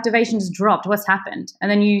my God, activation's dropped. What's happened?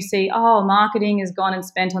 And then you see, marketing has gone and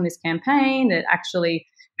spent on this campaign that actually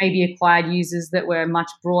maybe acquired users that were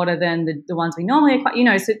much broader than the ones we normally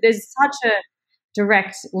acquire. So there's such a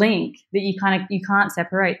direct link that you can't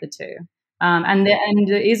separate the two. And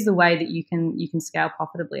there is the way that you can scale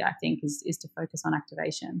profitably, I think, is to focus on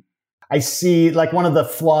activation. I see, like, one of the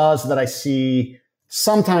flaws that I see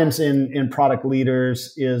sometimes in product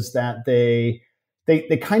leaders is that they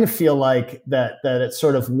kind of feel like that it's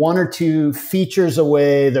sort of one or two features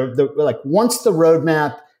away. Like once the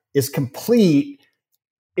roadmap is complete,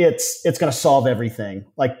 it's going to solve everything.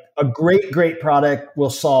 Like a great product will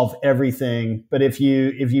solve everything. But if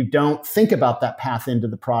you don't think about that path into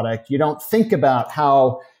the product, you don't think about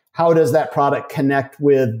how how does that product connect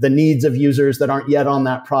with the needs of users that aren't yet on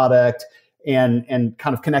that product, and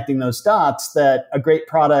kind of connecting those dots, that a great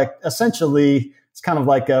product essentially, it's kind of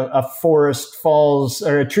like a forest falls,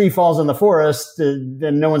 or a tree falls in the forest and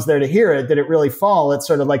no one's there to hear it. Did it really fall? It's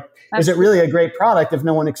sort of like, is it really a great product if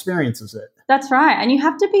no one experiences it? That's right. And you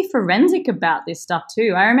have to be forensic about this stuff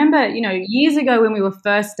too. I remember, years ago when we were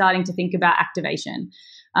first starting to think about activation.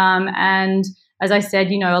 And as I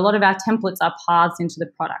said, a lot of our templates are paths into the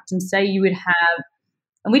product. And say you would have,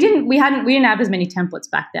 and we didn't have as many templates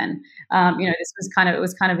back then. This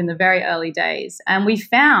was kind of in the very early days. And we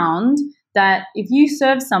found that if you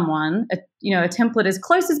serve someone a template as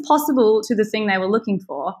close as possible to the thing they were looking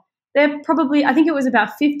for, they're probably, I think it was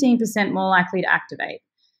about 15% more likely to activate.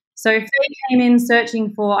 So if they came in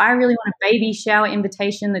searching for, I really want a baby shower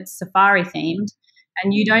invitation that's safari themed,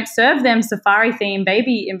 and you don't serve them safari themed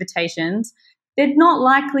baby invitations, they're not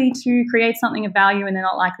likely to create something of value, and they're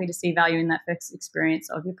not likely to see value in that first experience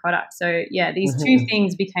of your product. So yeah, these two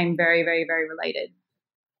things became very, very, very related.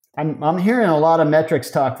 I'm hearing a lot of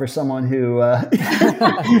metrics talk for someone who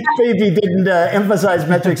maybe didn't emphasize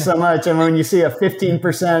metrics so much. And when you see a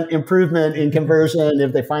 15% improvement in conversion,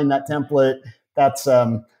 if they find that template, that's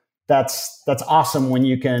awesome. When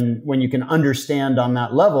you can understand on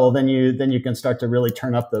that level, then you can start to really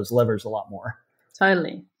turn up those levers a lot more.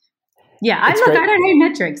 Totally. Yeah, I don't need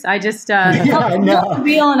metrics. I just not the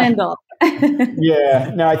be all and end all.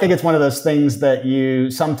 Yeah, no, I think it's one of those things that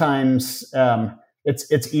you sometimes.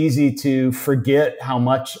 It's easy to forget how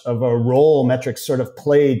much of a role metrics sort of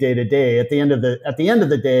play day to day. At the end of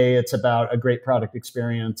the day, it's about a great product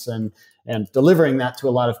experience and delivering that to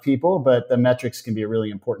a lot of people. But the metrics can be a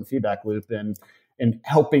really important feedback loop in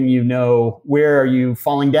helping where are you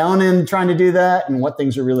falling down in trying to do that, and what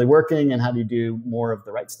things are really working, and how do you do more of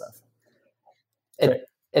the right stuff.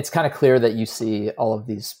 It's kind of clear that you see all of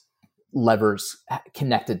these levers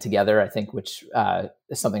connected together, I think, which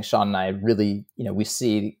is something Sean and I really, we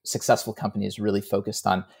see successful companies really focused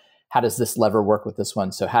on how does this lever work with this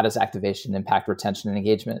one? So how does activation impact retention and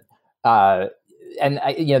engagement? That's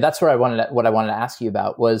where what I wanted to ask you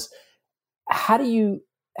about was how do you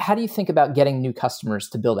think about getting new customers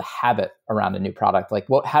to build a habit around a new product? Like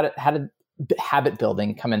how did habit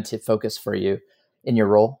building come into focus for you in your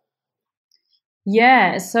role?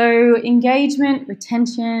 Yeah, so engagement,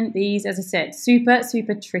 retention, these, as I said, super,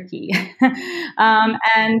 super tricky.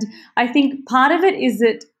 And I think part of it is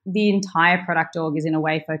that the entire product org is in a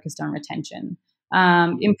way focused on retention.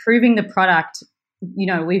 Improving the product,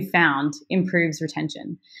 we've found improves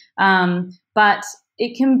retention. But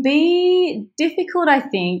it can be difficult, I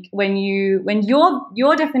think, when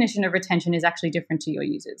your definition of retention is actually different to your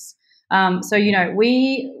users.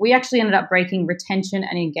 We actually ended up breaking retention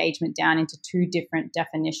and engagement down into two different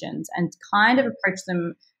definitions and kind of approached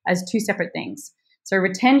them as two separate things. So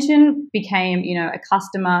retention became, a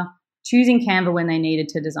customer choosing Canva when they needed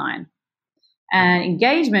to design. And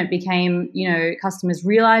engagement became, customers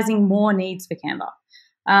realizing more needs for Canva.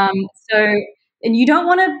 And you don't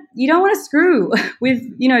want to screw with,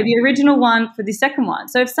 the original one for the second one.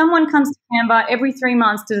 So if someone comes to Canva every 3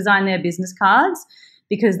 months to design their business cards,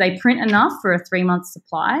 because they print enough for a 3-month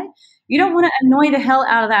supply, you don't want to annoy the hell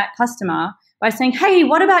out of that customer by saying, hey,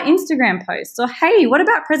 what about Instagram posts? Or, hey, what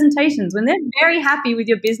about presentations? When they're very happy with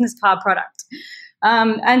your business card product.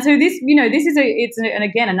 And so this, it's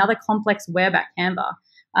again, another complex web at Canva.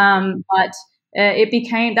 But that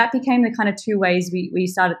became the kind of two ways we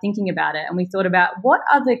started thinking about it. And we thought about what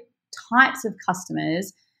are the types of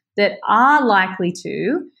customers that are likely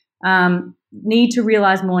to need to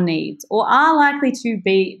realize more needs, or are likely to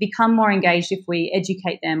become more engaged if we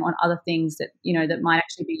educate them on other things that that might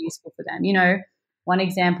actually be useful for them. One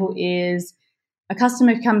example is a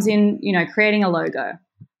customer comes in, creating a logo.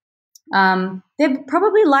 They're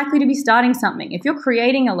probably likely to be starting something. If you're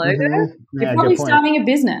creating a logo, you're probably starting a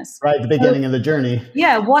business. Right at the beginning of the journey.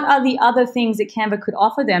 Yeah. What are the other things that Canva could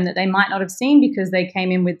offer them that they might not have seen because they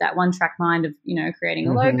came in with that one-track mind of, creating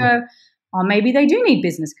a logo? Or maybe they do need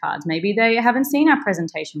business cards. Maybe they haven't seen our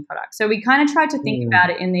presentation product. So we kind of tried to think about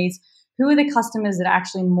it in these, who are the customers that are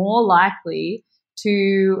actually more likely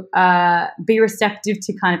to be receptive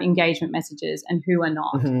to kind of engagement messages and who are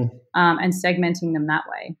not, and segmenting them that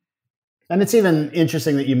way. And it's even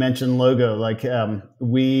interesting that you mentioned logo. Like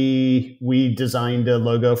we designed a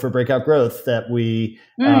logo for Breakout Growth that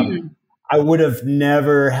I would have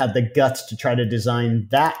never had the guts to try to design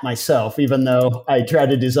that myself, even though I tried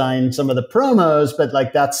to design some of the promos, but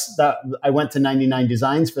like that I went to 99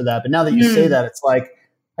 designs for that. But now that you say that, it's like,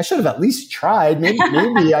 I should have at least tried. Maybe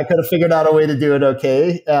I could have figured out a way to do it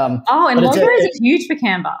okay. And logos are huge for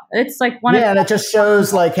Canva. It's like and it just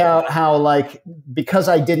shows like how like, because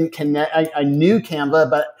I didn't connect, I knew Canva,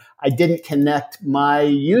 but I didn't connect my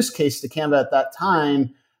use case to Canva at that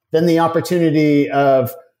time. Then the opportunity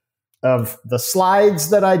of the slides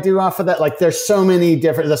that I do off of that, like there's so many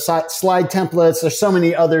different, the slide templates, there's so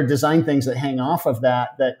many other design things that hang off of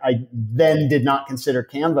that I then did not consider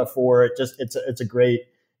Canva for. It's a great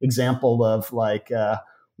example of like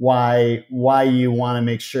why you want to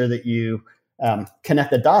make sure that you connect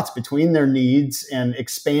the dots between their needs and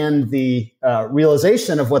expand the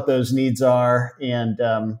realization of what those needs are, and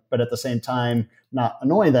but at the same time not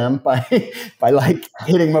annoy them by like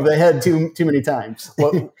hitting them over the head too many times.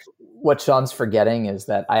 What Sean's forgetting is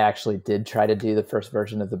that I actually did try to do the first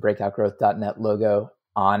version of the breakoutgrowth.net logo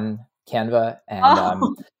on Canva, and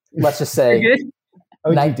let's just say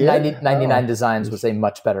 99 Designs was a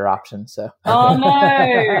much better option. So. Oh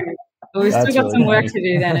no. But we've still got some work to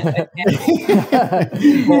do then.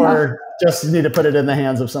 Or just need to put it in the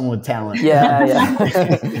hands of someone with talent. Yeah. No,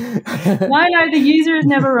 the user is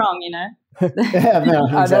never wrong, you know.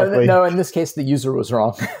 Exactly. No, in this case, the user was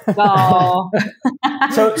wrong. Oh.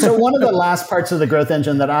 So one of the last parts of the growth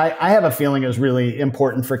engine that I have a feeling is really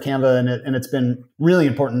important for Canva, and it's been really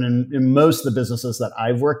important in most of the businesses that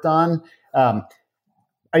I've worked on.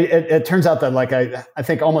 It turns out that like I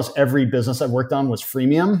think almost every business I've worked on was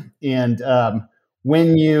freemium, and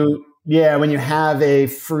when you have a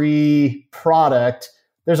free product,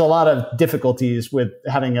 there's a lot of difficulties with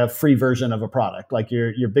having a free version of a product. Like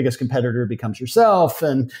your biggest competitor becomes yourself,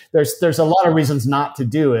 and there's a lot of reasons not to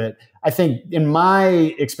do it. I think in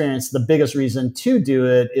my experience, the biggest reason to do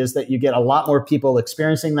it is that you get a lot more people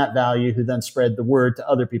experiencing that value who then spread the word to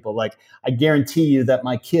other people. Like I guarantee you that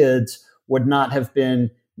my kids would not have been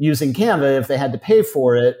using Canva if they had to pay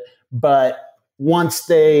for it, but once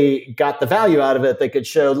they got the value out of it, they could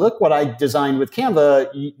show, look what I designed with Canva.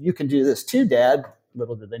 You can do this too, Dad.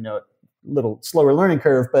 Little did they know it, little slower learning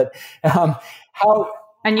curve, but how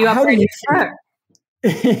you upgraded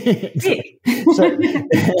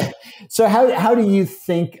So how do you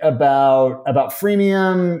think about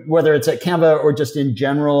freemium, whether it's at Canva or just in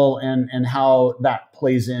general, and how that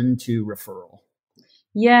plays into referral?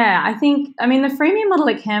 Yeah, I mean, the freemium model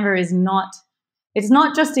at Canva is it's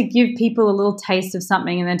not just to give people a little taste of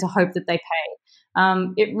something and then to hope that they pay.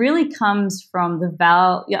 It really comes from a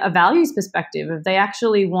values perspective. If they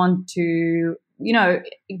actually want to,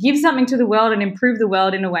 give something to the world and improve the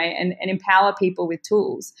world in a way, and empower people with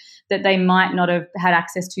tools that they might not have had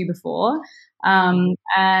access to before,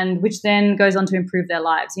 and which then goes on to improve their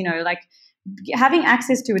lives. Like having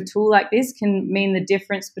access to a tool like this can mean the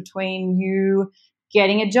difference between you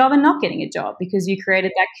getting a job and not getting a job because you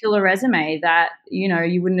created that killer resume that,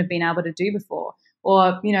 you wouldn't have been able to do before.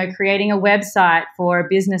 Or, creating a website for a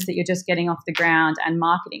business that you're just getting off the ground and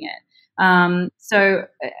marketing it. The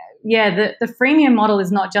freemium model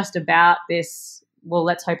is not just about this, well,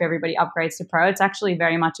 let's hope everybody upgrades to pro. It's actually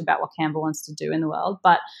very much about what Canva wants to do in the world.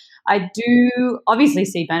 But I do obviously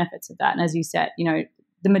see benefits of that. And as you said, the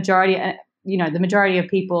majority of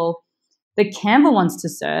people that Canva wants to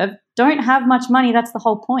serve don't have much money. That's the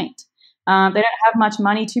whole point. They don't have much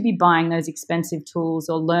money to be buying those expensive tools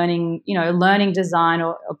or learning design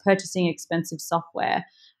or purchasing expensive software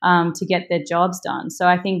to get their jobs done. So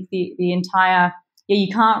I think the entire, you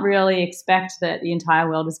can't really expect that the entire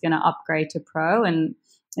world is going to upgrade to pro, and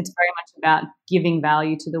it's very much about giving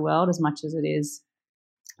value to the world as much as it is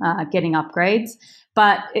getting upgrades.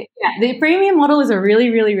 But the premium model is a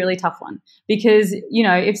really, really, really tough one because,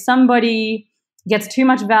 if somebody gets too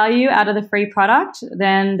much value out of the free product,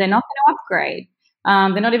 then they're not going to upgrade.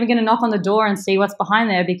 They're not even going to knock on the door and see what's behind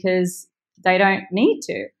there because they don't need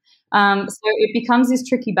to. So it becomes this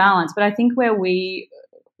tricky balance. But I think where we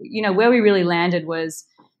really landed was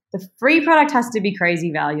the free product has to be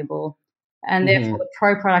crazy valuable, and therefore the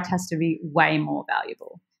pro product has to be way more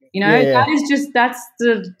valuable. That's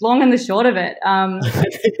the long and the short of it. I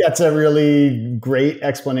think that's a really great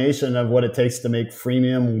explanation of what it takes to make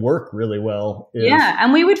freemium work really well.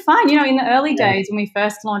 And we would find, in the early days when we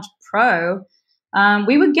first launched Pro,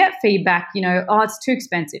 we would get feedback, it's too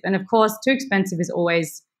expensive. And of course, too expensive is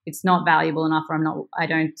always, it's not valuable enough, or I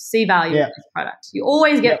don't see value in this product. You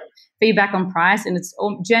always get feedback on price, and it's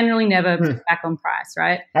generally never feedback on price,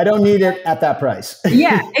 right? I don't need it at that price.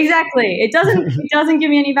 Yeah, exactly. It doesn't give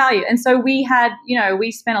me any value. And so we had,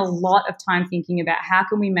 we spent a lot of time thinking about how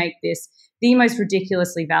can we make this the most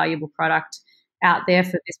ridiculously valuable product out there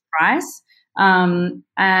for this price. The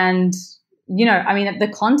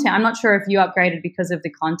content, I'm not sure if you upgraded because of the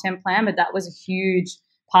content plan, but that was a huge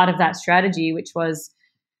part of that strategy, which was,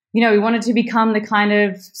 we wanted to become the kind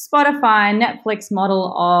of Spotify, Netflix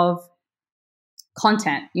model of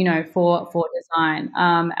content, for design.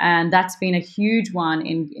 And that's been a huge one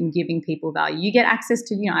in giving people value. You get access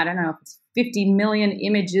to, I don't know if it's 50 million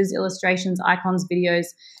images, illustrations, icons, videos.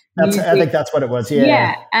 I think that's what it was. Yeah.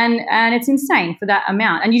 Yeah. And it's insane for that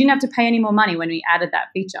amount. And you didn't have to pay any more money when we added that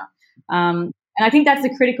feature. And I think that's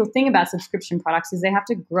the critical thing about subscription products is they have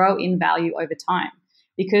to grow in value over time.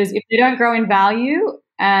 Because if they don't grow in value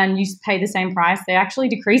and you pay the same price, they actually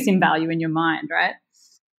decrease in value in your mind, right?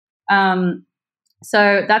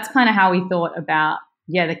 So that's kind of how we thought about,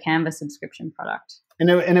 the Canva subscription product. And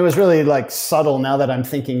it was really like subtle now that I'm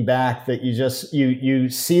thinking back that you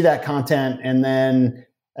see that content and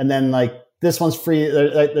then like this one's free.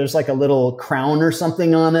 There's like a little crown or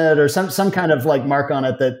something on it or some kind of like mark on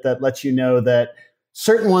it that lets you know that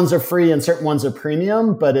certain ones are free and certain ones are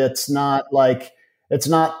premium, but it's not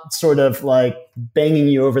sort of like banging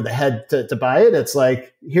you over the head to buy it. It's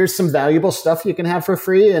like, here's some valuable stuff you can have for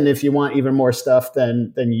free. And if you want even more stuff,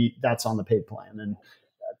 then that's on the paid plan. And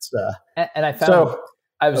that's, and I found,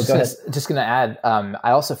 I was just going to add,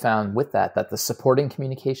 I also found with that the supporting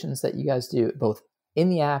communications that you guys do both in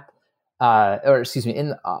the app, on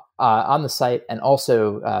the site and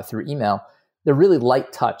also through email, they're really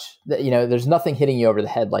light touch. There's nothing hitting you over the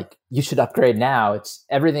head like you should upgrade now.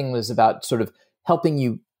 Everything was about sort of helping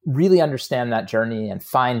you really understand that journey and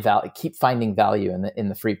keep finding value in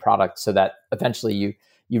the free product, so that eventually you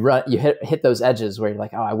hit those edges where you're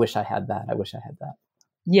like, oh, I wish I had that. I wish I had that.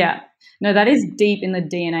 Yeah, no, that is deep in the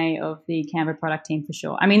DNA of the Canva product team for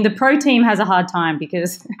sure. I mean, the pro team has a hard time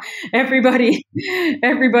because everybody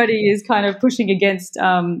is kind of pushing against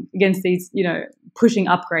these, pushing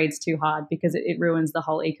upgrades too hard because it ruins the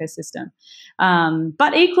whole ecosystem.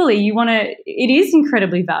 But equally, it is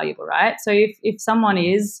incredibly valuable, right? So if someone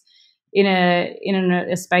is in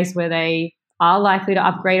a space where they are likely to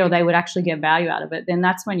upgrade or they would actually get value out of it, then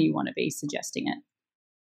that's when you want to be suggesting it.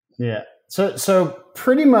 Yeah. So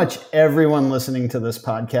pretty much everyone listening to this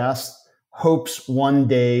podcast hopes one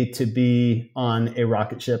day to be on a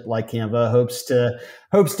rocket ship like Canva, hopes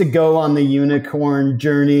to go on the unicorn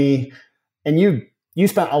journey. And you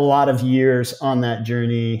spent a lot of years on that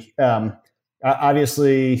journey.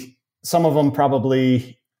 Obviously, some of them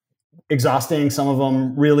probably exhausting, some of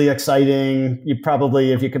them really exciting. You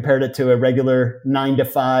probably, if you compared it to a regular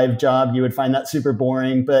 9-to-5 job, you would find that super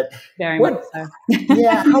boring. But very much so.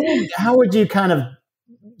 Yeah, how would you kind of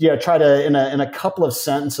try to in a couple of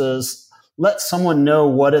sentences let someone know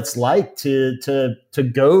what it's like to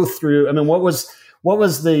go through? I mean, what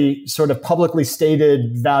was the sort of publicly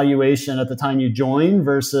stated valuation at the time you joined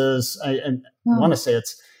versus I want to say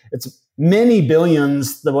it's many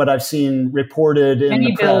billions than what I've seen reported in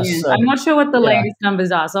the press. Billions. I'm not sure what the latest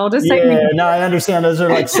numbers are, so I'll just say. Yeah, no, I understand those are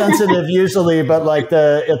like sensitive usually, but like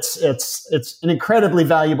it's an incredibly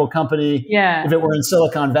valuable company. Yeah. If it were in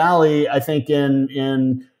Silicon Valley, I think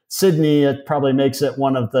in Sydney, it probably makes it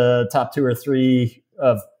one of the top 2 or 3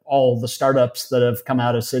 of all the startups that have come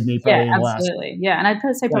out of Sydney. Probably in the last, and I'd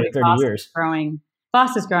say probably 30 years.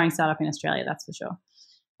 Fastest growing startup in Australia. That's for sure.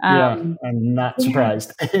 I'm not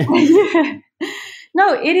surprised.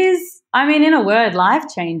 No, it is. I mean, in a word,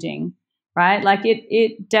 life-changing, right? Like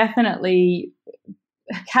it definitely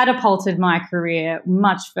catapulted my career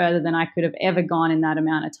much further than I could have ever gone in that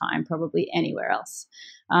amount of time, probably anywhere else.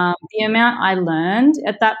 The amount I learned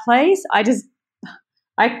at that place, I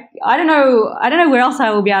don't know where else I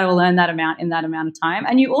will be able to learn that amount in that amount of time.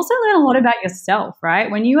 And you also learn a lot about yourself, right?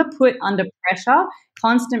 When you are put under pressure,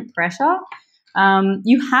 constant pressure,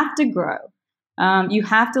 you have to grow. You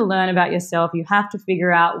have to learn about yourself. You have to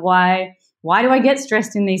figure out why do I get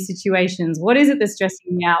stressed in these situations? What is it that's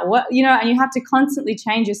stressing me out? And you have to constantly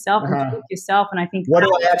change yourself and tweak yourself. And I think what do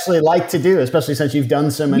I actually like to do, especially since you've done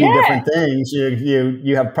so many different things,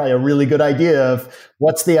 you have probably a really good idea of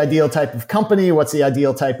what's the ideal type of company, what's the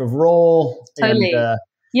ideal type of role. Totally. And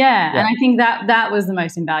I think that was the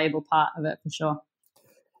most invaluable part of it for sure.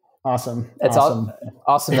 Awesome. It's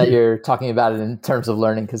awesome that you're talking about it in terms of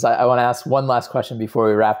learning, because I want to ask one last question before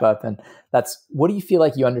we wrap up. And that's, what do you feel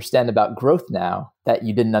like you understand about growth now that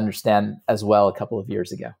you didn't understand as well a couple of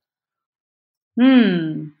years ago?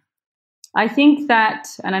 I think that,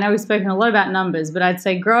 and I know we've spoken a lot about numbers, but I'd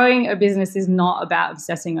say growing a business is not about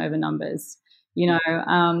obsessing over numbers.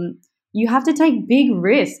 You have to take big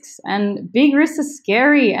risks, and big risks are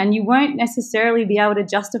scary, and you won't necessarily be able to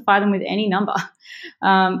justify them with any number.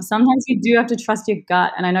 Sometimes you do have to trust your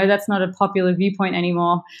gut, and I know that's not a popular viewpoint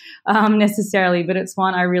anymore necessarily, but it's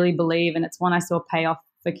one I really believe, and it's one I saw pay off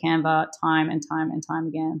for Canva time and time and time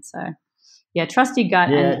again. So trust your gut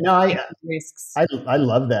and take risks. I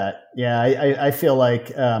love that. Yeah. I feel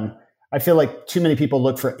like too many people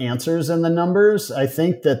look for answers in the numbers. I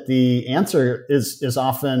think that the answer is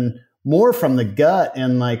often more from the gut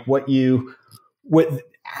and like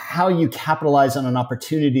how you capitalize on an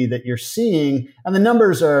opportunity that you're seeing, and the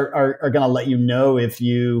numbers are going to let you know if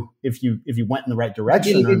you went in the right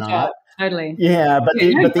direction or not. Job. Totally. Yeah, but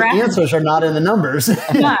the answers are not in the numbers.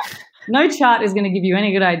 No chart is going to give you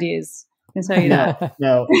any good ideas. I can tell you that.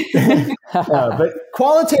 No. But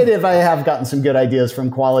qualitative, I have gotten some good ideas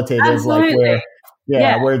from qualitative, Absolutely.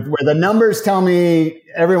 where the numbers tell me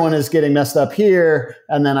everyone is getting messed up here,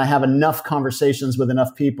 and then I have enough conversations with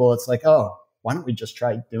enough people. It's like, oh, why don't we just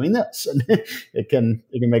try doing this? And it can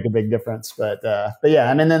make a big difference. But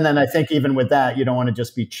yeah, I mean, then I think even with that, you don't want to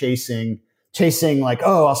just be chasing like,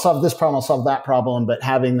 oh, I'll solve this problem, I'll solve that problem, but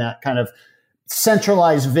having that kind of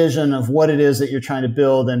centralized vision of what it is that you're trying to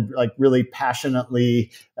build and like really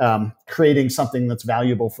passionately creating something that's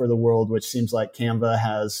valuable for the world, which seems like Canva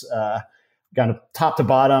has kind of top to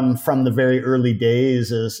bottom from the very early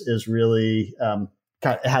days is really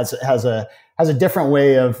has a different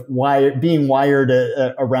way of being wired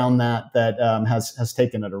around that has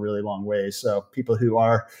taken it a really long way. So people who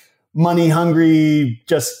are money hungry,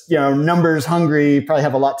 just numbers hungry, probably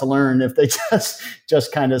have a lot to learn if they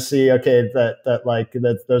just kind of see, okay,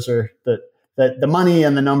 that those are that the money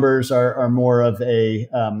and the numbers are more of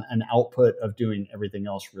an output of doing everything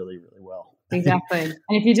else really, really well. Exactly. And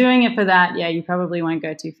if you're doing it for that, you probably won't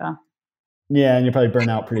go too far. Yeah, and you probably burn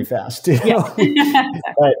out pretty fast too. Yeah.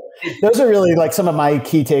 But those are really like some of my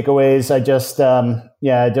key takeaways.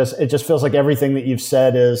 It just feels like everything that you've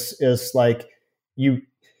said is like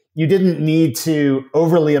you didn't need to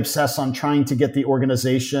overly obsess on trying to get the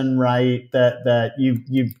organization right. That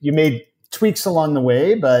you made tweaks along the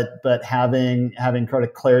way, but having kind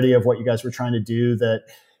of clarity of what you guys were trying to do, that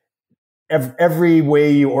every way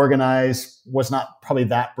you organize was not probably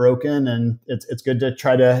that broken, and it's good to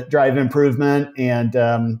try to drive improvement, and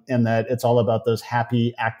that it's all about those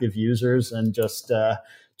happy active users, and just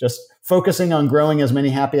focusing on growing as many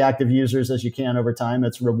happy active users as you can over time.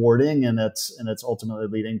 It's rewarding, and it's ultimately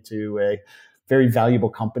leading to a very valuable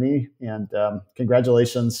company. And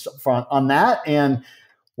congratulations on that, and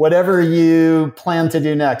whatever you plan to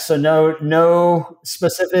do next. So no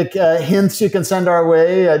specific hints you can send our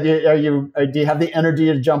way. Do you have the energy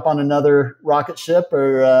to jump on another rocket ship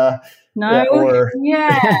or? No, I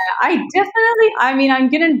definitely. I mean, I'm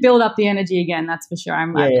going to build up the energy again. That's for sure.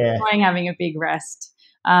 I'm enjoying having a big rest.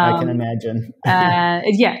 I can imagine.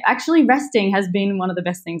 Actually, resting has been one of the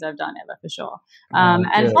best things I've done ever, for sure.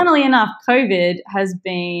 And funnily enough, COVID has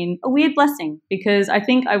been a weird blessing, because I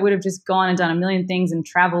think I would have just gone and done a million things and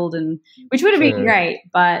traveled, which would have been great.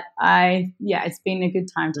 But it's been a good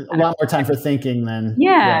time to a lot more time for thinking then.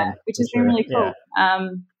 Which has been really cool. Yeah.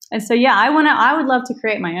 And so, I would love to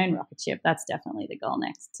create my own rocket ship. That's definitely the goal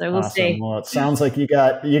next. So we'll see. Well, it sounds like you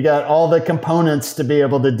got all the components to be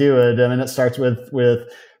able to do it. I mean, it starts with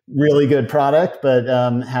really good product, but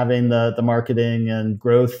having the marketing and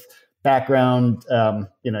growth background,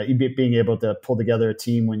 being able to pull together a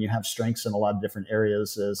team when you have strengths in a lot of different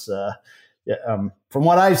areas is, from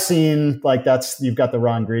what I've seen, like you've got the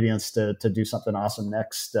raw ingredients to do something awesome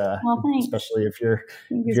next. Especially if you're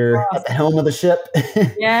at the helm of the ship.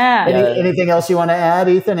 Yeah. Anything else you want to add,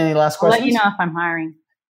 Ethan? Any last questions? I'll let you know if I'm hiring.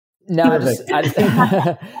 No,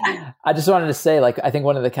 I just wanted to say, like, I think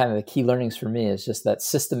one of the kind of the key learnings for me is just that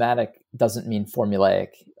systematic doesn't mean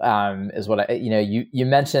formulaic. Is what you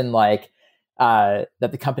mentioned, like that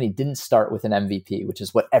the company didn't start with an MVP, which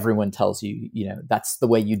is what everyone tells you. That's the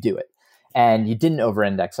way you do it. And you didn't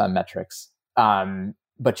over-index on metrics,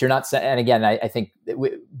 but you're not. And again, I think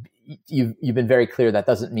you've been very clear that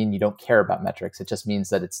doesn't mean you don't care about metrics. It just means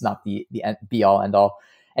that it's not the be all end all.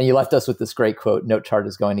 And you left us with this great quote: "Note chart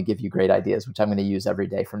is going to give you great ideas," which I'm going to use every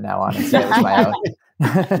day from now on and say it was my own.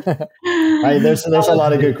 There's a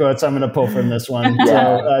lot of good quotes I'm going to pull from this one.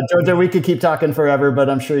 So, Georgia, we could keep talking forever, but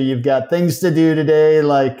I'm sure you've got things to do today,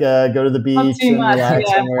 like go to the beach and relax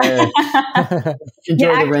somewhere.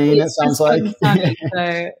 Enjoy the rain, it sounds like.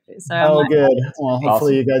 So good. Well,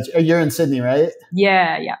 hopefully you guys, you're in Sydney, right?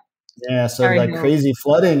 Yeah. Yeah, so like crazy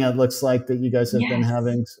flooding, it looks like that you guys have been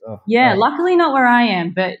having. So, luckily not where I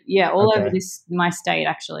am, but all over my state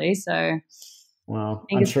actually. So, well,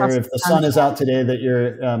 I'm sure if the sun is out today that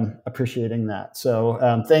you're appreciating that.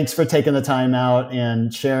 So, thanks for taking the time out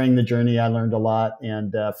and sharing the journey. I learned a lot,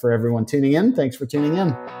 and for everyone tuning in, thanks for tuning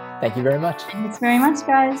in. Thank you very much. Thanks very much,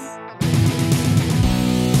 guys.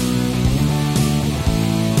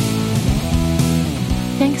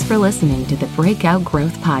 Thanks for listening to the Breakout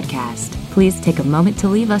Growth Podcast. Please take a moment to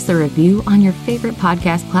leave us a review on your favorite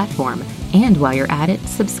podcast platform. And while you're at it,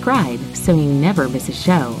 subscribe so you never miss a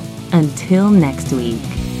show. Until next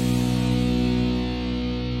week.